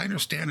means, but I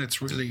understand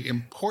it's really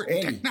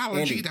important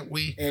technology that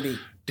we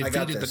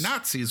defeated the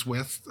Nazis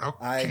with.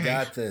 Okay. I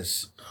got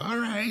this. All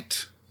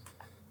right.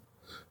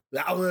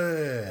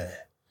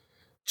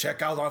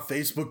 Check out our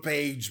Facebook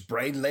page,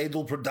 Brain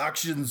Ladle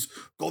Productions.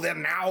 Go there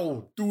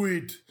now. Do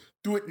it.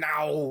 Do it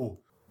now.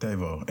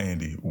 Davo,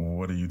 Andy,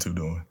 what are you two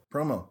doing?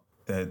 Promo.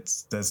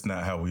 That's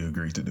not how we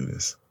agreed to do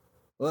this.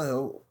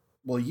 Well,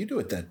 you do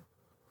it then.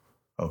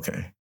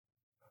 Okay.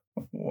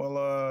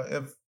 Well,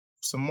 if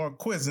some more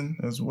quizzing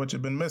is what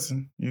you've been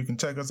missing, you can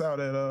check us out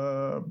at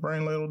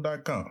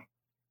brainladle.com.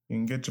 You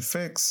can get your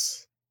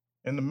fix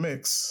in the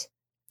mix.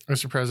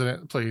 Mr.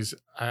 President, please,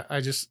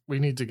 we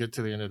need to get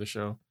to the end of the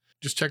show.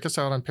 Just check us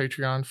out on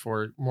Patreon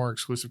for more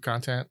exclusive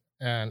content.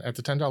 And at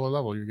the $10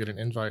 level, you get an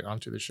invite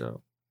onto the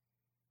show.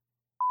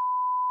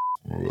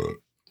 What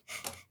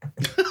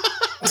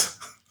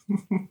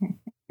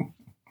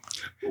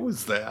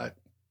was that?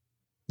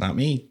 Not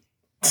me.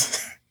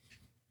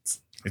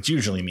 It's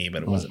usually me,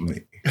 but it wasn't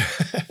me.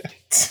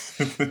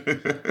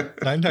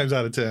 9 times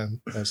out of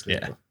 10. That's the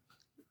yeah.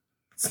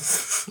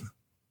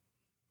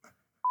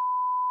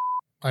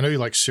 I know you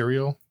like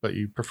cereal, but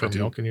you prefer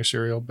milk in your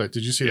cereal. But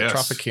did you see that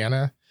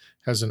Tropicana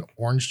has an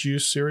orange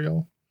juice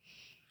cereal?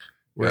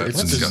 Where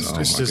it's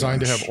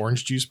designed to have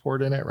orange juice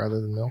poured in it rather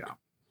than milk. Yeah.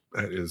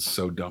 That is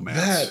so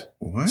dumbass.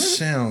 That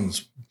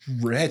sounds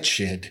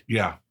wretched.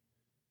 Yeah.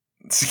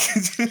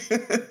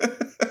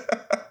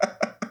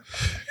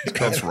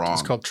 That's wrong.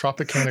 It's called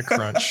Tropicana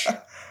Crunch.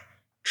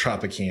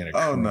 Tropicana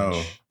Crunch. Oh,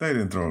 no. They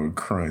didn't throw a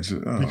crunch.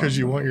 Because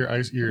you want your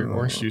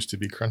orange juice to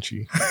be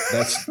crunchy.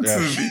 That's to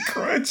be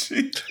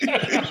crunchy.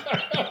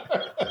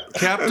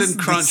 Captain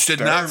Crunch did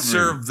not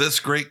serve this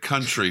great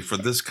country for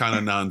this kind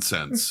of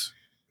nonsense.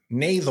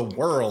 Nay, the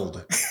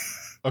world.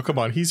 Oh, come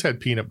on. He's had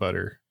peanut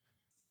butter.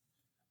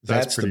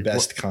 That's the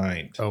best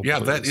kind. Oh, yeah,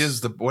 please. that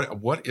is the...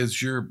 What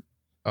is your...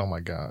 Oh, my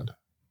God.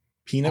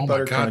 Peanut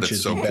butter crunch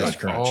is so the best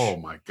crunch. Oh,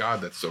 my God,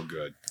 that's so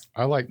good.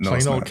 I like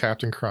plain old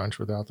Captain Crunch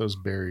without those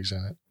berries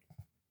in it.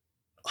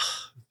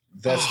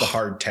 That's the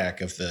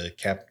hardtack of the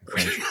Captain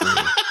Crunch brew.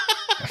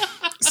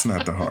 It's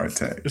not the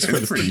hardtack. It's for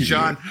the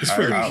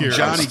pure.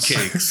 Johnny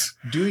cakes.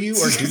 Do you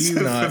or do you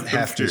not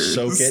have to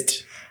soak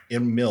it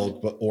in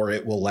milk, or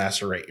it will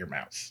lacerate your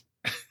mouth?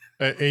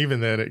 Even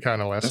then, it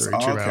kind of That's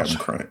lacerates your all mouth. Captain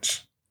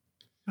Crunch.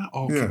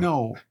 Oh, Yeah.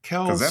 no.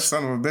 Because Kel's. that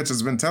son of a bitch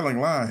has been telling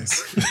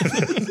lies.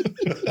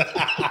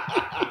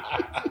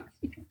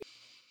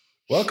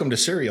 Welcome to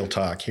Cereal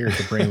Talk here at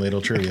the Brain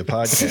Ladle Trivia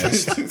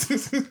Podcast.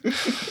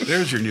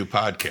 There's your new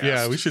podcast.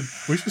 Yeah, we should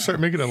start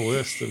making a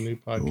list of new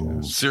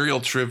podcasts. Cereal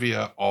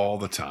trivia all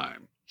the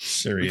time.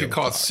 Cereal We could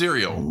call it Talk.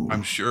 cereal. Ooh.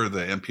 I'm sure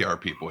the NPR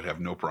people would have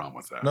no problem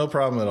with that. No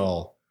problem at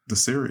all. The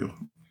cereal.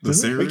 We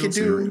could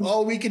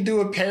cereal. we could do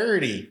a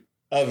parody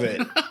of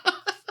it.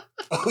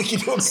 We could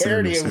do a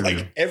parody of Cereal.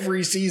 like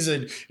every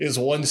season is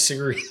one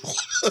cereal.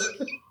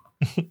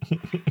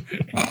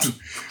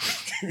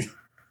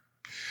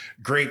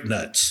 Grape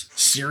nuts, I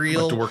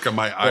cereal, have to work on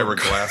my Ira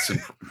Glass or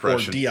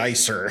impression.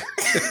 de-icer.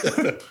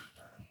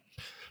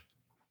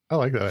 I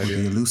like that The idea.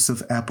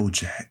 elusive Apple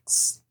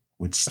Jacks,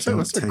 which That's don't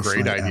a taste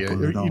great like idea.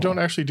 apple at all. You don't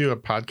actually do a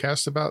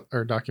podcast about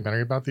or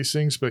documentary about these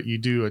things, but you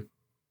do a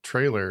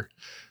trailer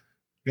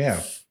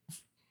Yeah,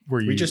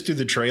 where you we just do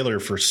the trailer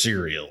for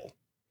Cereal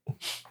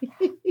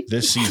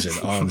this season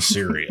on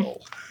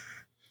Cereal.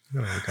 I'm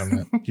gonna work on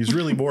that. He's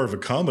really more of a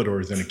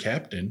Commodore than a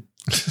captain.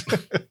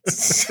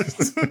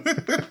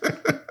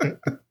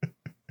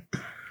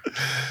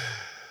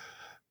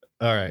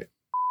 All right.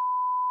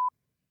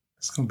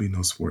 It's gonna be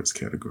no sports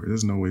category.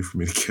 There's no way for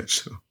me to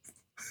catch up.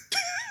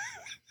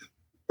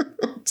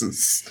 I'm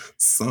just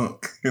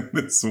sunk in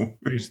this one.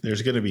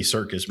 There's going to be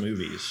circus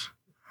movies.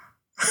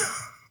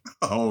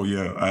 Oh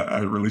yeah, I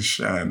really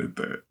shine at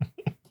that.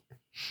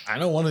 I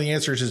know one of the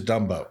answers is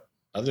Dumbo.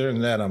 Other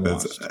than that, I'm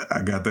lost.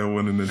 I got that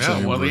one in the Yeah,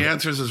 chamber. one of the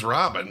answers is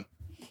Robin.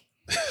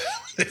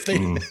 If they,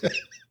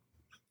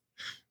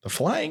 the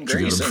Flying You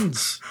gotta-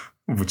 Graysons.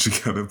 But you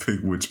gotta pick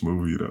which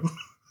movie though.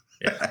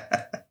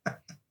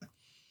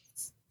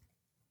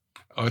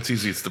 Oh, it's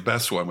easy. It's the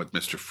best one with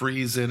Mr.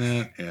 Freeze in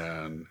it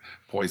and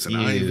Poison Ew.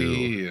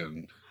 Ivy.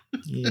 And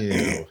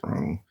Ew.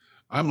 Wrong.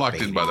 I'm locked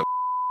in by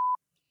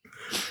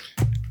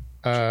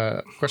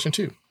the. Question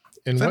 2.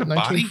 In Is that what a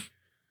body?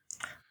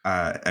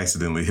 I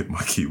accidentally hit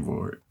my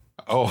keyboard.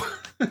 Oh,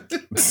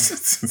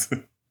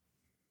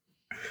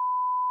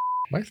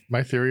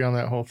 My theory on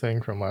that whole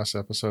thing from last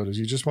episode is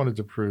you just wanted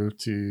to prove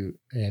to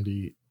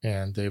Andy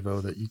and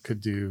Davo that you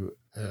could do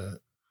a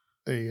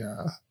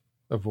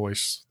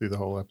voice through the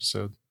whole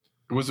episode.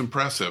 it was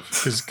impressive.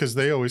 Because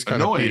they always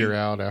kind of Annoying, peter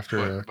out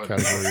after but- a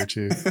category or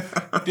two.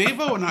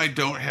 Davo and I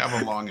don't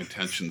have a long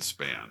attention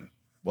span.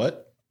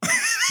 What?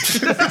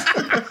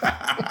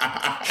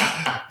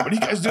 What are you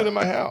guys doing in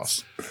my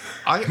house?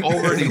 I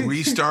already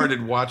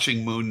restarted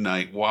watching Moon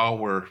Knight while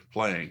we're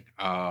playing.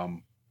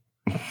 You've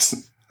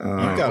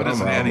got what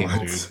is Annie,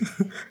 problems,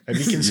 dude. Have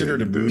you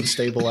considered a mood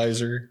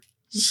stabilizer?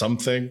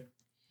 Something?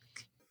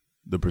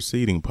 The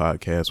preceding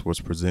podcast was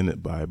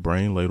presented by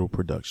Brain Ladle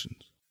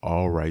Productions.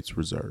 All rights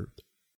reserved.